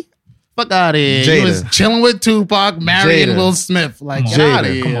me. Fuck out of here. Jada. You was chilling with Tupac, marrying Will Smith. Like, get out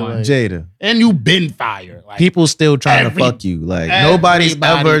of here. Come on, Jada. And you been fired. Like, people still trying to fuck you. Like, nobody's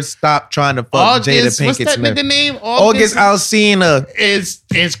ever stopped trying to fuck Jada Pinkett what's that Smith. Nigga name? August Alsina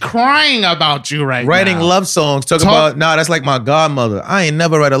is crying about you right writing now. Love songs. Talking about, that's like my godmother. I ain't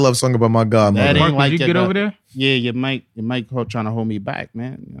never write a love song about my godmother. Mark, like, did you get over there? Yeah, you might trying to hold me back,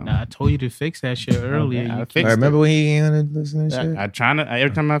 man. You know? Nah, I told you to fix that shit earlier. I remember when he ain't listening to shit?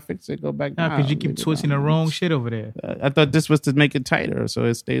 Every time I fix it, go back down. Nah, because you keep twisting the wrong shit over there. I thought this was to make it tighter, so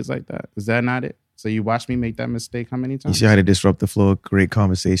it stays like that. Is that not it? So you watched me make that mistake how many times? You see how to disrupt the flow? Great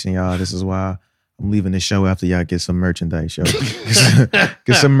conversation, y'all. This is why I'm leaving the show after y'all get some merchandise, yo.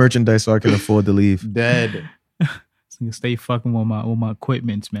 Get some merchandise so I can afford to leave. Dead. Stay fucking with my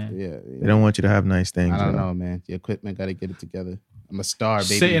equipments, man. Yeah. They don't want you to have nice things. I don't know, man. Your equipment got to get it together. I'm a star,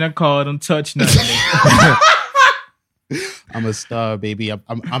 baby. Sit in a car, don't touch nothing. I'm a star, baby. I'm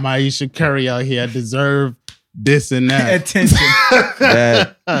Aisha Curry out here. I deserve this and that. Attention.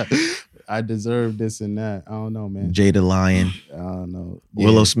 I deserve this and that. I don't know, man. Jada lying. I don't know. Yeah.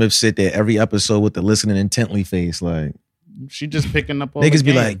 Willow Smith sit there every episode with the listening intently face, like. She just picking up all niggas the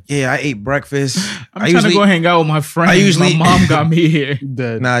be game. like, yeah, I ate breakfast. I'm trying to go hang out with my friends. My mom got me here.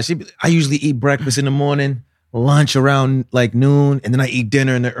 I usually eat breakfast in the morning, lunch around like noon, and then I eat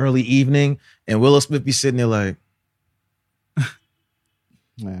dinner in the early evening. And Willow Smith be sitting there like,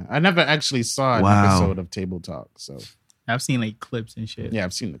 yeah, I never actually saw an episode of Table Talk, so I've seen like clips and shit. Yeah,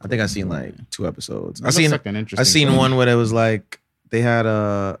 I've seen. I think I've seen like 2 episodes. I seen seen one where it was like they had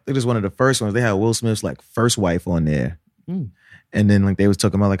I think it was one of the first ones. They had Will Smith's like first wife on there, and then like they was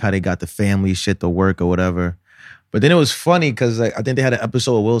talking about like how they got the family shit to work or whatever. But then it was funny because like I think they had an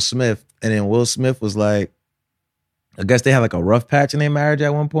episode of Will Smith, and then Will Smith was like, I guess they had like a rough patch in their marriage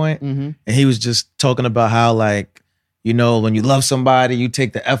at one point, and he was just talking about how like, you know, when you love somebody, you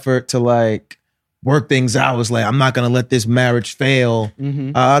take the effort to like work things out. It's like, I'm not gonna let this marriage fail.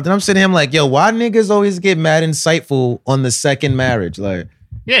 Then I'm sitting here, I'm like, yo, why niggas always get mad insightful on the second marriage? Like,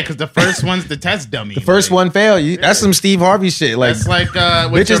 yeah, because the first one's the test dummy. The first one failed. That's some Steve Harvey shit. Like, that's like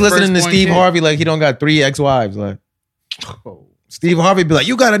bitches listening to Steve Harvey like he don't got 3 ex-wives. Like, Steve Harvey be like,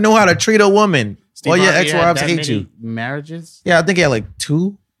 you got to know how to treat a woman. All your ex-wives hate you. Marriages? Yeah, I think he had like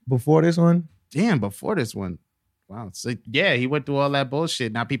 2 before this one. Damn, before this one. Wow. So yeah, he went through all that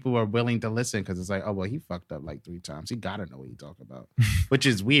bullshit. Now people are willing to listen because it's like, oh well, he fucked up like 3 times. He gotta know what he's talking about, which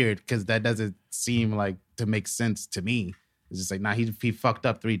is weird because that doesn't seem like to make sense to me. It's just like, nah, he fucked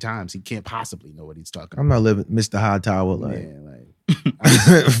up 3 times. He can't possibly know what he's talking about. I'm not living Mr. Hightower. Like, yeah, like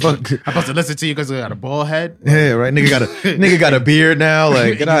I'm supposed to listen to you because I got a bald head. Yeah, right. Nigga got a beard now.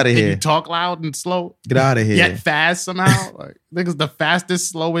 Like, get out of here. You talk loud and slow. Get out of here. Yet fast somehow. Like, nigga's the fastest,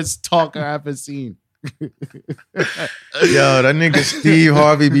 slowest talker I've ever seen. Yo, that nigga Steve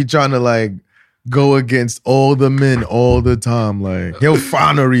Harvey be trying to like go against all the men all the time. Like, he'll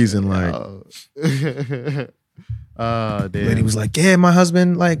find a reason. Like, damn. Lady was like, yeah, my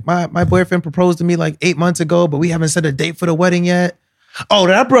husband, like my boyfriend proposed to me like 8 months ago, but we haven't set a date for the wedding yet. Oh,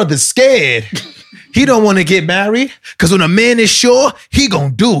 that brother's scared. He don't want to get married because when a man is sure, he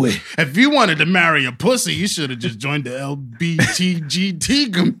gonna do it. If you wanted to marry a pussy, you should have just joined the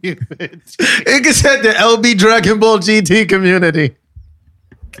LBGT community. Nigga said the LB Dragon Ball GT community.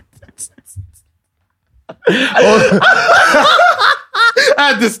 I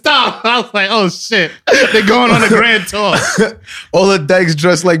had to stop. I was like, oh shit. They're going on a grand tour. All the dykes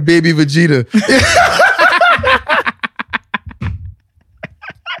dressed like baby Vegeta.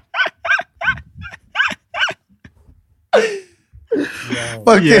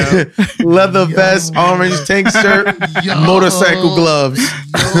 Fucking leather vest, orange tank shirt, motorcycle gloves.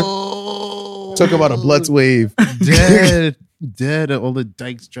 Talk about a Bloods wave. Dead. All the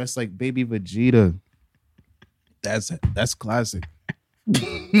dykes dressed like baby Vegeta. That's classic.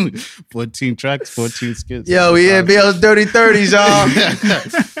 14 tracks, 14 skits. Yo, we had Bill's Dirty 30s, y'all.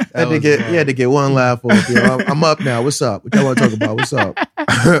 He had to get one laugh off. Yo. I'm up now. What's up? What y'all want to talk about? What's up?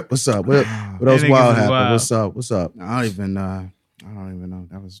 What's up? What else wild happened? Wild. What's up? I don't even know.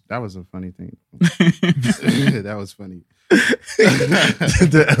 That was a funny thing. That was funny.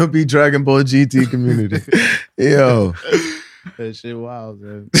 The LB Dragon Ball GT community. Yo. That shit wild,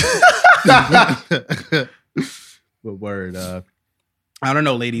 man. But word, I don't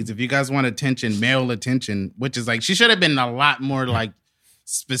know, ladies, if you guys want attention, male attention, which is like, she should have been a lot more like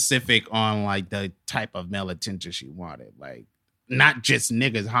specific on like the type of male attention she wanted. Like, not just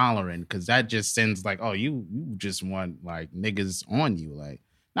niggas hollering, because that just sends like, oh, you just want like niggas on you. Like,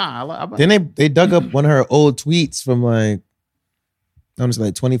 nah. Then they dug up one of her old tweets from like, I was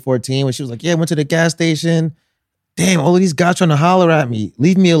like 2014 when she was like, yeah, I went to the gas station. Damn, all of these guys trying to holler at me.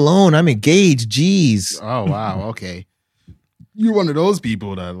 Leave me alone. I'm engaged. Jeez. Oh, wow. Okay. You're one of those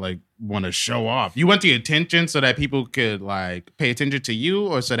people that like want to show off. You want the attention so that people could like pay attention to you,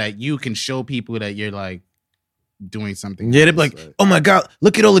 or so that you can show people that you're like doing something. Yeah, they're like, oh my God,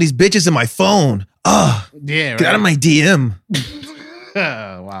 look at all of these bitches in my phone. Yeah, right. Get out of my DM.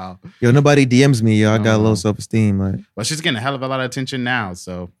 Wow. Yo, nobody DMs me, yo. I got low self-esteem. Like, well, she's getting a hell of a lot of attention now,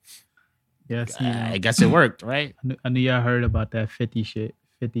 so yes, I guess it worked, right? I knew y'all heard about that 50 shit.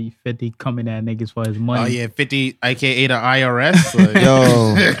 50 coming at niggas for his money. Oh yeah, 50 aka the IRS. Like,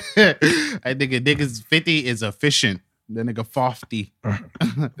 yo, I think a nigga's 50 is efficient. The nigga 50.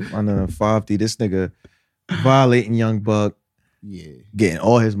 I know 50. This nigga violating Young Buck. Yeah, getting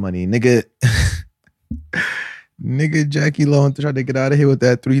all his money. Nigga Jackie Long tried to get out of here with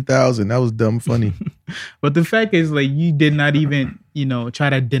that 3,000. That was dumb funny. But the fact is, like, you did not even, try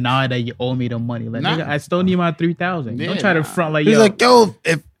to deny that you owe me the money. Like, nigga, I still need my 3,000. Don't try to front like, he's like, yo,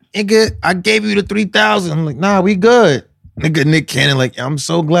 if nigga, I gave you the 3,000. I'm like, nah, we good. Nigga Nick Cannon, like, I'm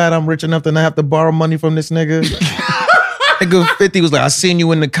so glad I'm rich enough to not have to borrow money from this nigga. Nigga 50 was like, I seen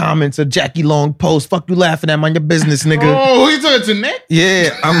you in the comments of Jackie Long post. Fuck you laughing at, mind your business, nigga. Oh, who you talking to, Nick?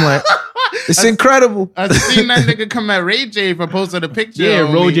 Yeah, I'm like, it's incredible. I seen that nigga come at Ray J for posting a picture.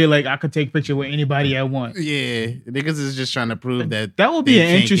 Yeah, Ray J, like, I could take a picture with anybody I want. Yeah, niggas is just trying to prove that. That would be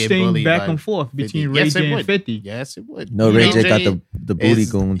an interesting back and forth between Ray J and 50. Yes, it would. No, Ray J got the booty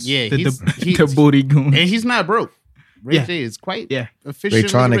goons. Yeah, the booty goons. And he's not broke. Ray J is quite efficient.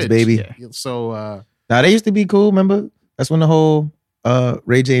 Raytronics, baby. Yeah. So now they used to be cool. Remember, that's when the whole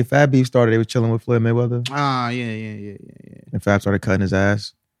Ray J and Fab beef started. They was chilling with Floyd Mayweather. Yeah. And Fab started cutting his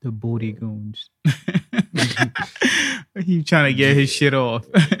ass. The booty goons. He trying to get his shit off.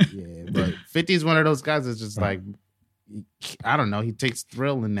 Yeah, but 50 is one of those guys that's just like, I don't know. He takes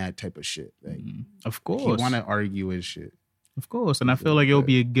thrill in that type of shit. Like, of course, he want to argue his shit. Of course, and I feel like it'll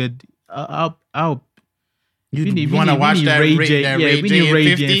be a good. I'll. You want to watch that Ray J? Yeah, we need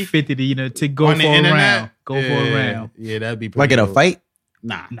Ray J and 50 to go for a round. Go for a round. Yeah, that'd be like in a fight.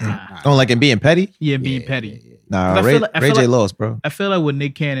 Nah. Oh, like in being petty. Yeah, being petty. Yeah. Nah, Ray J lost, bro. I feel like with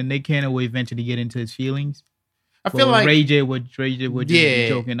Nick Cannon will eventually get into his feelings. I feel like Ray J would just be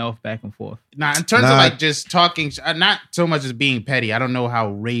joking off back and forth. Nah, in terms of like just talking, not so much as being petty. I don't know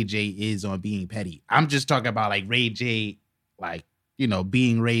how Ray J is on being petty. I'm just talking about like Ray J, like,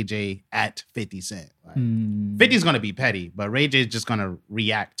 being Ray J at 50 Cent. Like, 50's gonna be petty, but Ray J's just gonna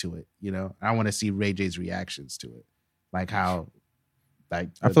react to it. I want to see Ray J's reactions to it, like how. Like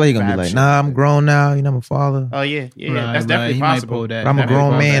I feel like he's gonna be like, nah, I'm grown now. I'm a father. Oh yeah, that's definitely possible. But I'm a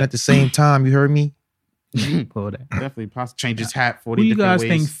grown man at the same time. You heard me? Pull that. Definitely possible. Change his hat 40 Who you different guys ways.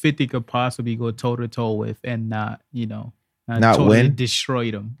 think 50 could possibly go toe to toe with and not not totally win?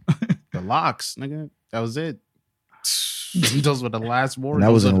 destroy them? The Locks, nigga. That was it. Those were the last wars. And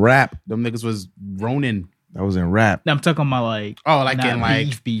that was in rap. Them niggas was Ronin. That was in rap. I'm talking about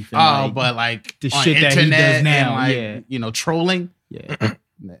like beef. And but like the on shit that he does now. And like, trolling. Yeah.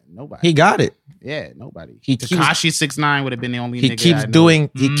 Nobody. He got it. Yeah, nobody. Tekashi 6ix9ine would have been the only. He keeps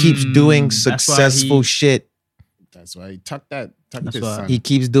doing successful shit. That's why he tucked his son. He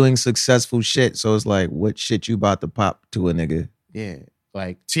keeps doing successful shit. So it's like, what shit you about to pop to a nigga? Yeah,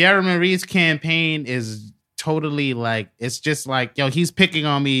 like Tierra Marie's campaign is totally like, it's just like, yo, he's picking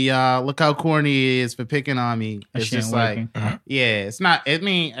on me. Look how corny he is for picking on me. It's just like, yeah, it's not. I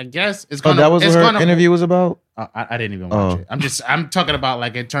mean, I guess it's gonna. That was what her interview was about. I didn't even watch it. I'm talking about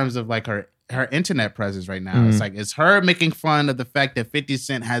like in terms of like her internet presence right now. It's like, it's her making fun of the fact that 50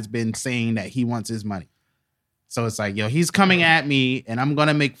 Cent has been saying that he wants his money. So it's like, yo, he's coming at me and I'm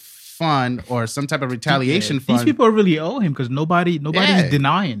gonna make fun or some type of retaliation fund. These people really owe him because nobody's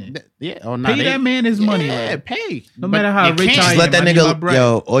denying it. Pay that man his money. Yeah, pay. No matter how rich I am. Just let that nigga,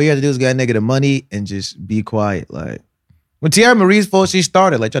 yo, all you have to do is get that nigga the money and just be quiet. Like, when Tierra Marie's fault, she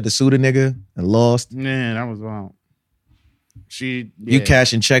started, like, tried to sue the nigga and lost. Yeah, that was wild. You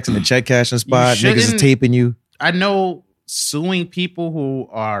cashing checks in the check cashing spot. Niggas is taping you. I know suing people who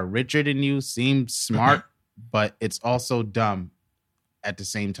are richer than you seems smart, but it's also dumb at the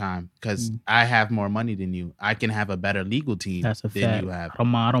same time because I have more money than you. I can have a better legal team than you have.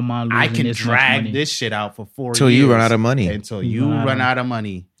 I don't mind I can drag this shit out for 4 years. Until you run out of money. Until you run out of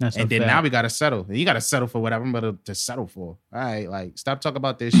money. And then now we got to settle. You got to settle for whatever I'm about to settle for. All right, like, stop talking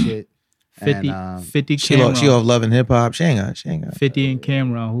about this shit. 50 she off Love and Hip Hop. She ain't got 50 and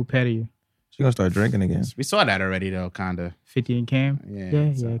Cameron, who pettier? She gonna start drinking again. We saw that already though, kinda. 50 and Cam?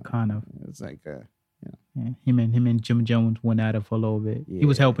 Yeah, kind of. It's like yeah, him and Jim Jones went at it for a little bit. Yeah. He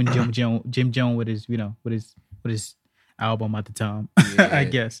was helping Jim Jones with his, with his album at the time. Yeah, I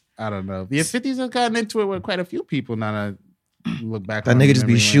guess. I don't know. Yeah, 50's have gotten into it with quite a few people now. That look back. That nigga just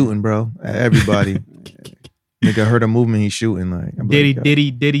be shooting, bro. At everybody. Nigga heard a movement, he's shooting. Like, did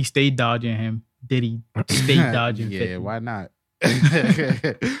he stay dodging him? Did he stay dodging? Yeah, 50? why not?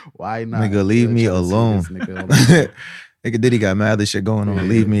 Why not? Nigga, leave me alone. Nigga Diddy got mad this shit going on.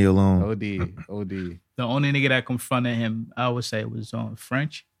 Leave me alone. OD. The only nigga that confronted him, I would say, was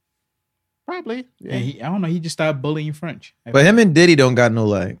French. Probably. Yeah. And I don't know. He just started bullying French. But him and Diddy don't got no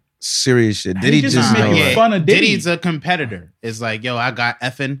like serious shit. Diddy just making fun of Diddy. Diddy's a competitor. It's like, yo, I got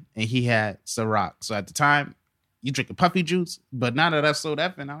effing and he had Ciroc. So at the time, you drinking puffy juice, but now that I've sold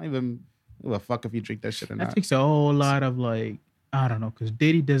effing, I don't even give a fuck if you drink that shit or not. That takes a whole lot of like, I don't know, because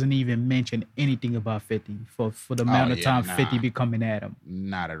Diddy doesn't even mention anything about 50 for the amount of time 50 be coming at him.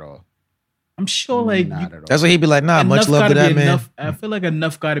 Not at all. I'm sure, like, that's what he'd be like. Nah, much love to that man. Enough, I feel like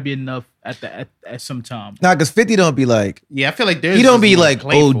enough got to be enough at some time. Nah, because 50 don't be like. Yeah, I feel like he don't be like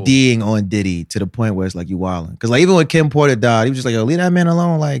ODing on Diddy to the point where it's like you wilding. Because like even when Kim Porter died, he was just like, yo, leave that man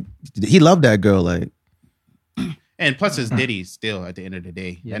alone. Like he loved that girl. Like. And plus, it's Diddy still at the end of the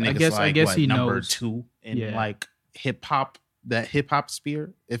day. Yeah, that nigga's I guess he number knows. 2 in like hip hop. That hip hop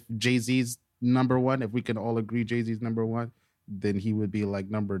sphere. If Jay-Z's number 1, if we can all agree Jay-Z's number 1, then he would be like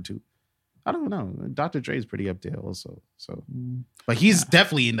number 2. I don't know. Dr. Dre's pretty up there also. So, but he's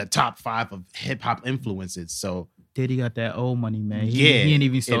definitely in the top 5 of hip hop influences. So Diddy got that old money, man. He ain't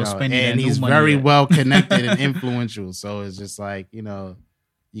even start spending that new money. And he's very well connected and influential. So it's just like, you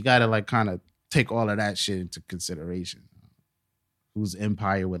gotta like kind of take all of that shit into consideration. Whose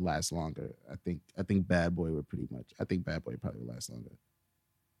empire would last longer? I think Bad Boy would Bad Boy probably would last longer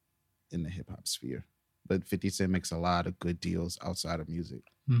in the hip hop sphere. But 50 Cent makes a lot of good deals outside of music.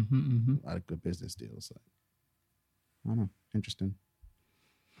 A lot of good business deals. Like, I don't know. Interesting.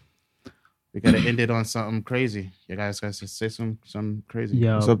 We gotta end it on something crazy. You guys got to say something crazy.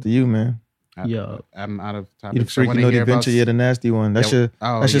 Yo. It's up to you, man. I'm out of topic. You the freaky know the adventure, you're the nasty one. That's your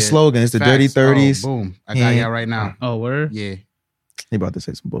slogan. It's the Facts. Dirty 30s. Oh, boom. I got y'all right now. Oh, word? Yeah. He about to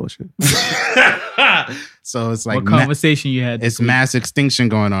say some bullshit. So it's like what conversation you had? It's mass extinction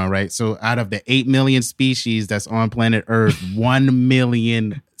going on, right? So out of the 8 million species that's on planet Earth, 1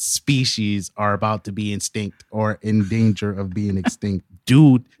 million species are about to be extinct or in danger of being extinct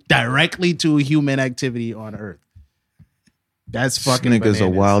due directly to human activity on Earth. That's fucking nigga's bananas. A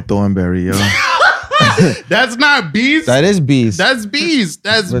wild thornberry, yo. That's not bees. That is bees. That's bees.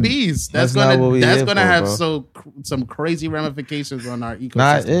 That's bees. That's gonna have some crazy ramifications on our ecosystem.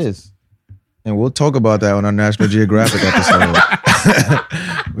 Nah, it is. And we'll talk about that on our National Geographic episode.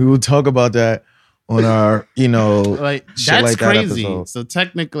 We will talk about that on our, like shit that's like crazy. That episode. So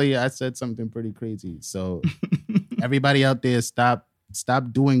technically, I said something pretty crazy. So everybody out there, stop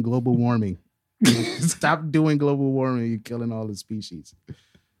doing global warming. Stop doing global warming. You're killing all the species.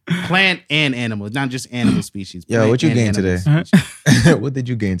 Plant and animals, not just animal species. Yo, what you gained today? What did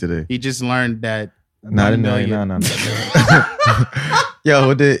you gain today? He just learned that. No.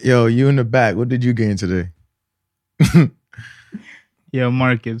 Yo, you in the back. What did you gain today? Yo,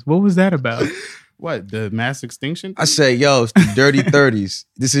 Marcus, what was that about? What, the mass extinction? I say, yo, it's the Dirty 30s.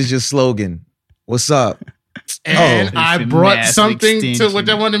 This is your slogan. What's up? And I brought something to what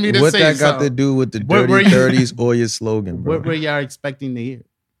I wanted me to say. What that got to do with the Dirty 30s or your slogan, bro? What were y'all expecting to hear?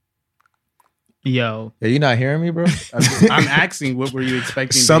 Yo. Yeah, you not hearing me, bro? I'm asking, what were you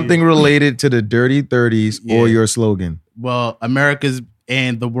expecting something to hear? Related to the Dirty 30s or your slogan. Well, America's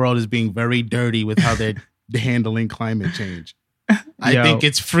and the world is being very dirty with how they're handling climate change. I think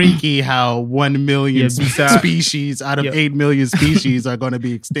it's freaky how 1 million species out of 8 million species are going to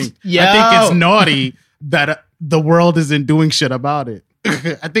be extinct. I think it's naughty that the world isn't doing shit about it.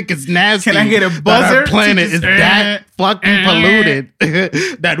 I think it's nasty. Can I get a buzzer? Our planet is that fucking polluted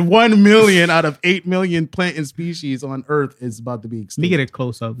that 1 million out of 8 million plant and species on Earth is about to be extinct. Let me get a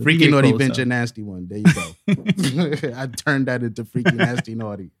close up. Freaky Naughty Venture Nasty one. There you go. I turned that into Freaky Nasty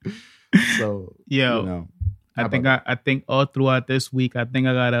Naughty. So I think all throughout this week, I think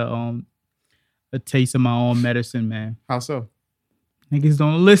I got a taste of my own medicine, man. How so? Niggas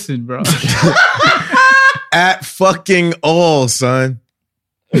don't listen, bro. At fucking all, son.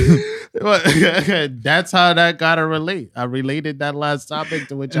 That's how that gotta relate. I related that last topic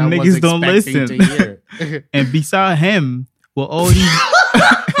to which I was expecting to hear. And beside him, with all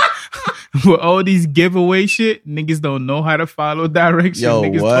these giveaway shit, niggas don't know how to follow direction. Yo,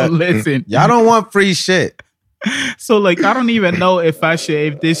 niggas what? don't listen. Y'all don't want free shit. So like, I don't even know if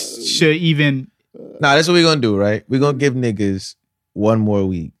this should even. Nah, that's what we're gonna do, right? We're gonna give niggas one more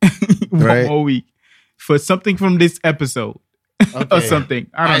week. One more week for something from this episode. Or something.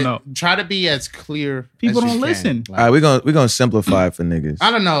 I don't know. Try to be as clear. People don't listen. Like, all right, we're gonna simplify it for niggas.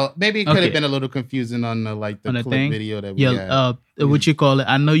 I don't know. Maybe it could have been a little confusing on the clip thing? video that we had. What you call it?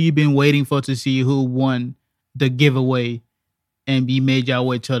 I know you've been waiting to see who won the giveaway, and we made y'all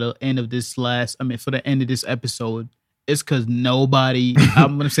wait till the end of this for the end of this episode. It's because nobody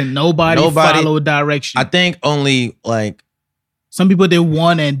followed direction. I think only like. Some people did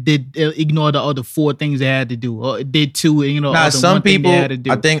one and did ignore the other 4 things they had to do, or did 2 and some people. They had to do.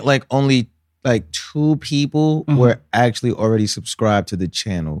 I think like only like 2 people were actually already subscribed to the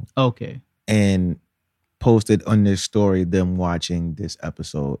channel. Okay, and posted on their story them watching this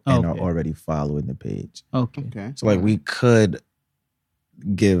episode and are already following the page. Okay. So like we could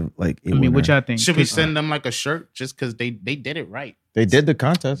give like. What y'all think? Should we send them like a shirt just because they did it right? They did the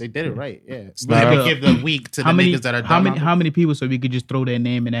contest. They did it right. Yeah. We'll give the week to the niggas that are done. How many people so we could just throw their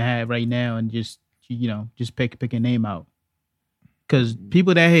name in the hat right now and just pick a name out? Because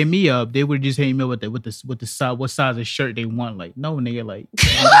people that hit me up, they would just hit me up with what size of shirt they want. Like, no nigga, like.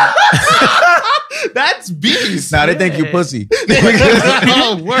 That's beast. Nah, they think you pussy. Niggas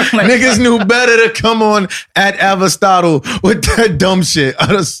knew better to come on at Aristotle with that dumb shit.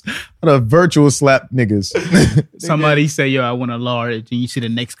 I virtual slap niggas. Somebody say, yo, I want a large. And you see the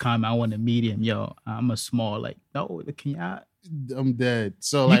next comment, I want a medium. Yo, I'm a small. Like, no, can y'all? I'm dead.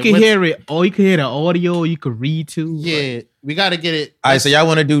 So you can hear it, or you can hear the audio, or you could read too. Yeah, we got to get it. All right, so y'all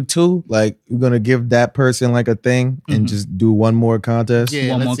want to do 2? Like, we're gonna give that person like a thing and just do one more contest.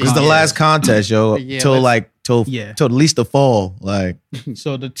 Yeah, it's the last contest, yo. Till like till at least the fall. Like,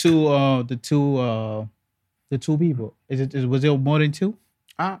 so the two people. Was it more than two?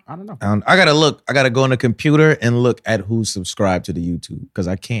 I don't know. I gotta look. I gotta go on the computer and look at who's subscribed to the YouTube because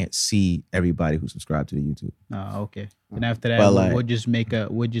I can't see everybody who's subscribed to the YouTube. Oh, okay. And after that, we'll just make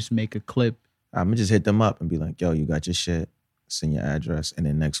a clip. I'm gonna just hit them up and be like, "Yo, you got your shit. Send your address." And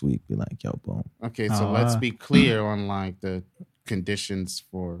then next week, be like, "Yo, boom." Okay, so let's be clear on like the conditions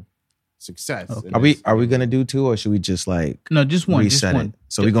for success. Okay. Are we gonna do two, or should we just like just one? Reset it.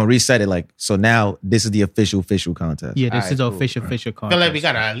 So we're gonna reset it. Like, so now this is the official contest. Yeah, this is the official contest. I feel like we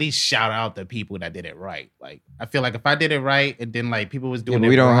gotta at least shout out the people that did it right. Like, I feel like if I did it right and then like people was doing it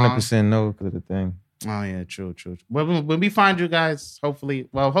we don't wrong, 100% know because of the thing. Oh yeah, true. Well, when we find you guys, hopefully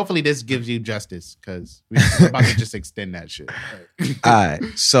this gives you justice because we're about to just extend that shit. All right,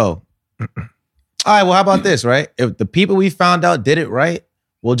 so well, how about this, right? If the people we found out did it right,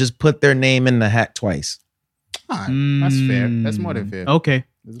 we'll just put their name in the hat twice. That's fair. That's more than fair. Okay.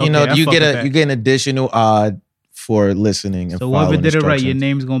 You get an additional odd for listening. And so whoever did it right, your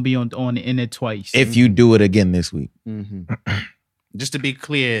name's gonna be on in it twice. If you do it again this week. Mm-hmm. Just to be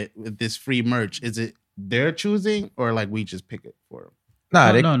clear, with this free merch, is it their choosing or like we just pick it for them?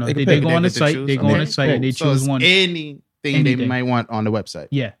 No. They go on the site. They go on the site and they choose one. Anything they might want on the website.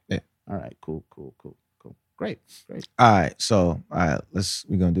 Yeah. All right. Cool. Great. All right. So, we're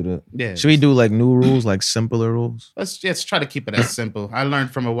going to do should we do like new rules, like simpler rules? Let's just try to keep it as simple. I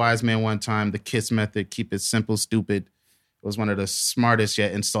learned from a wise man one time, the KISS method, keep it simple, stupid. It was one of the smartest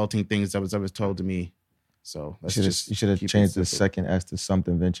yet insulting things that was ever told to me. So you should have changed the second S to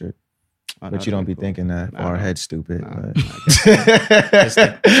something ventured. But you don't be thinking that. Our head's stupid. Just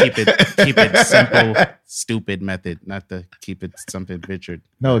keep it simple, stupid method, not the keep it something ventured.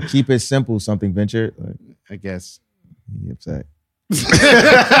 No, keep it simple, something ventured. I guess. You upset. I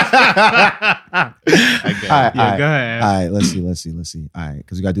guess. All right, go ahead. All right, let's see. All right,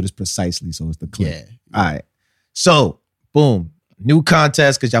 because we got to do this precisely so it's the clip. Yeah. All right. So, boom. New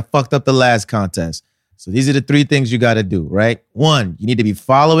contest because y'all fucked up the last contest. So these are the three things you got to do, right? 1, you need to be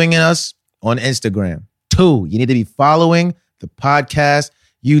following us on Instagram. 2, you need to be following the podcast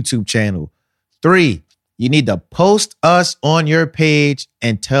YouTube channel. 3, you need to post us on your page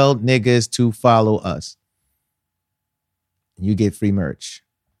and tell niggas to follow us. You get free merch.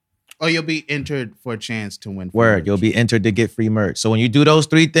 Or you'll be entered for a chance to win. Word, you'll be entered to get free merch. So when you do those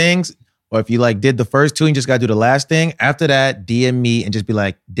 3 things, or if you like did the first 2 and just got to do the last thing, after that, DM me and just be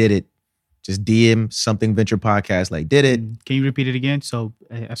like, did it. Just DM Something Venture Podcast, like, did it. Can you repeat it again? So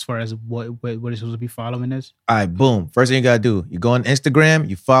as far as what is supposed to be following is? All right, boom. First thing you got to do, you go on Instagram,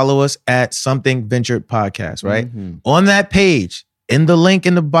 you follow us at Something Venture Podcast, right? Mm-hmm. On that page, in the link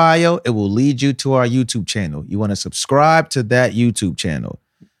in the bio, it will lead you to our YouTube channel. You want to subscribe to that YouTube channel.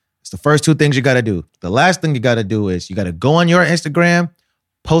 It's the first 2 things you got to do. The last thing you got to do is you got to go on your Instagram,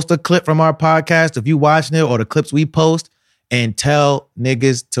 post a clip from our podcast if you watching it or the clips we post, and tell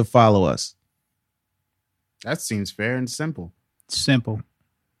niggas to follow us. That seems fair and simple. Simple.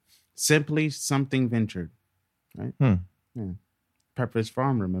 Simply Something Ventured. Right? Yeah. Pepperidge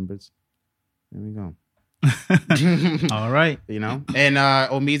Farm remembers. There we go. All right. You know? And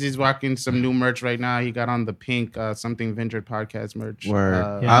Omizi's rocking some new merch right now. He got on the pink Something Ventured podcast merch.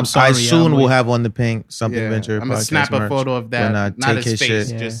 Word. I soon will have on the pink Something Ventured podcast merch. I'm going to snap a photo of that. Not his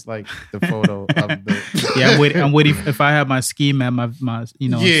face, just like the photo of the... I'm waiting. If I have my ski mask, my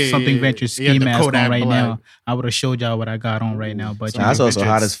Something Ventured ski mask on right now, I would have showed y'all what I got on right now. But that's also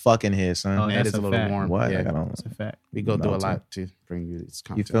hot as fuck in here, son. Oh, it is a little warm. What? Yeah, I got on. That's a fact. We go through a lot to bring you this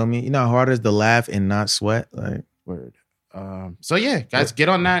content. You feel me? You know how hard it is to laugh and not sweat? Like, word. So yeah, guys, get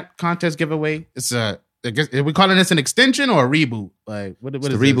on that contest giveaway. It's are we calling this an extension or a reboot? Like what is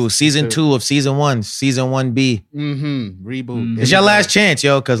the reboot? This? Season 2 of season 1, season 1B. Reboot. Mm-hmm. It's your last chance,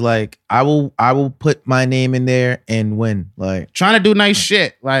 yo. Because like I will put my name in there and win. Like trying to do nice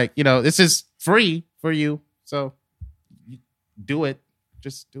shit. Like this is free for you, so do it.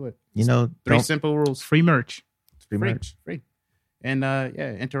 Just do it. 3 simple rules. Free merch. Free. And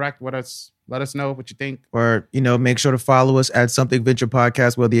interact with us. Let us know what you think. Or, make sure to follow us at Something Venture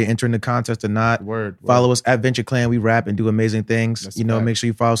Podcast, whether you're entering the contest or not. Word. Follow us at Venture Clan. We rap and do amazing things. That's make sure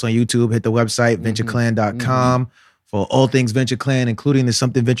you follow us on YouTube. Hit the website, ventureclan.com for all things Venture Clan, including the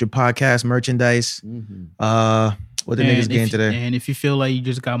Something Venture Podcast merchandise. What the niggas getting today? And if you feel like you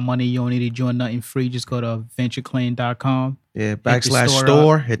just got money, you don't need to join nothing free, just go to ventureclan.com. Yeah,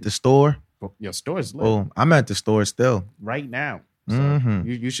 /store. Hit the store. Your store is lit. Oh, I'm at the store still. Right now. So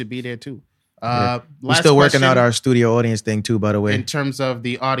you should be there too. We're still working out our studio audience thing too, by the way. In terms of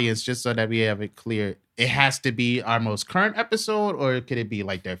the audience, just so that we have it clear, it has to be our most current episode, or could it be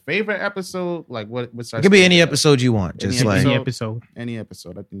like their favorite episode? Like what's our It could be any episode you want. Just any episode. Any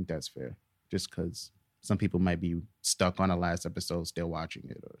episode. I think that's fair. Just because some people might be stuck on the last episode still watching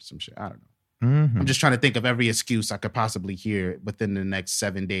it or some shit. I don't know. Mm-hmm. I'm just trying to think of every excuse I could possibly hear within the next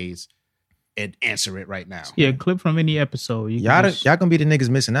 7 days and answer it right now. Yeah, clip from any episode. Y'all gonna be the niggas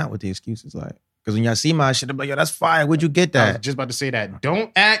missing out with the excuses, like, because when y'all see my shit, I'm like, yo, that's fire. Where'd you get that? I was just about to say that.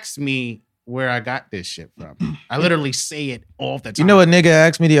 Don't ask me where I got this shit from. I literally say it all the time. You know what nigga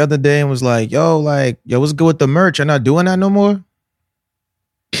asked me the other day and was like, yo, what's good with the merch? You're not doing that no more?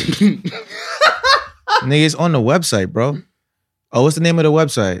 Nigga, it's on the website, bro. Oh, what's the name of the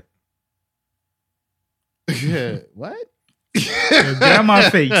website? What? Get out my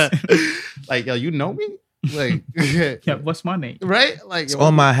face. Like, yo, you know me? Like, yeah, what's my name? Right? Like, it's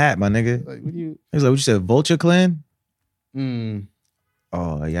on my hat, my nigga. Like, what you? He's like, what you said, Vulture Clan? Mm.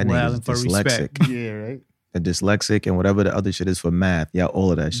 Oh, yeah, niggas dyslexic. Yeah, right. The dyslexic and whatever the other shit is for math. Yeah,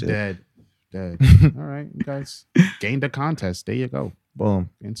 all of that shit. Dead. All right, you guys gained a contest. There you go. Boom.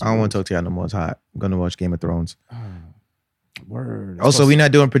 I don't want to talk to y'all no more. It's hot. I'm gonna watch Game of Thrones. Word. Also, we're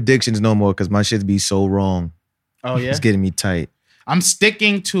not doing predictions no more because my shit be so wrong. Oh yeah, it's getting me tight. I'm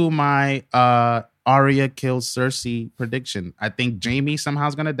sticking to my Arya kills Cersei prediction. I think Jaime somehow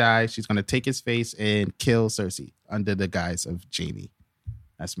is gonna die. She's gonna take his face and kill Cersei under the guise of Jaime.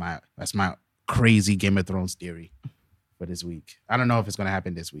 That's my crazy Game of Thrones theory for this week. I don't know if it's gonna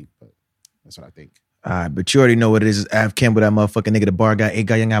happen this week, but that's what I think. All right, but you already know what it is. It's Av Campbell, that motherfucking nigga, the bar guy, A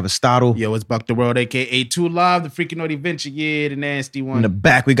guy, young Avastado. Yo, it's Buck the World, aka Two Love, the freaking naughty venture, yeah, the nasty one. In the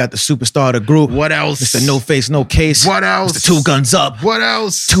back, we got the superstar of the group. What else? Mr. No Face, No Case. What else? Mr. Two Guns Up. What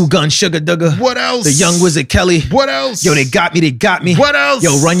else? Two Gun Sugar Dugger. What else? The Young Wizard Kelly. What else? Yo, they got me. What else?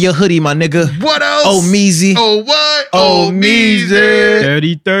 Yo, run your hoodie, my nigga. What else? Oh, Meezy. Oh, what? Oh,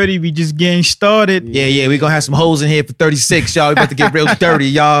 Meezy. 30-30, we just getting started. Yeah, we gonna have some hoes in here for 36, y'all. We about to get real dirty,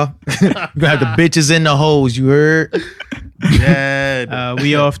 y'all. We gonna have the bitches in the hoes, you heard? Yeah.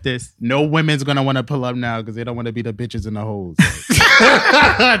 We off this. No women's gonna want to pull up now because they don't want to be the bitches in the hoes.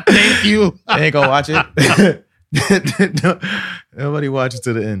 Thank you. They ain't gonna watch it. Nobody watches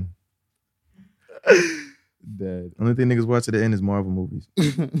to the end. Dead. Only thing niggas watch to the end is Marvel movies.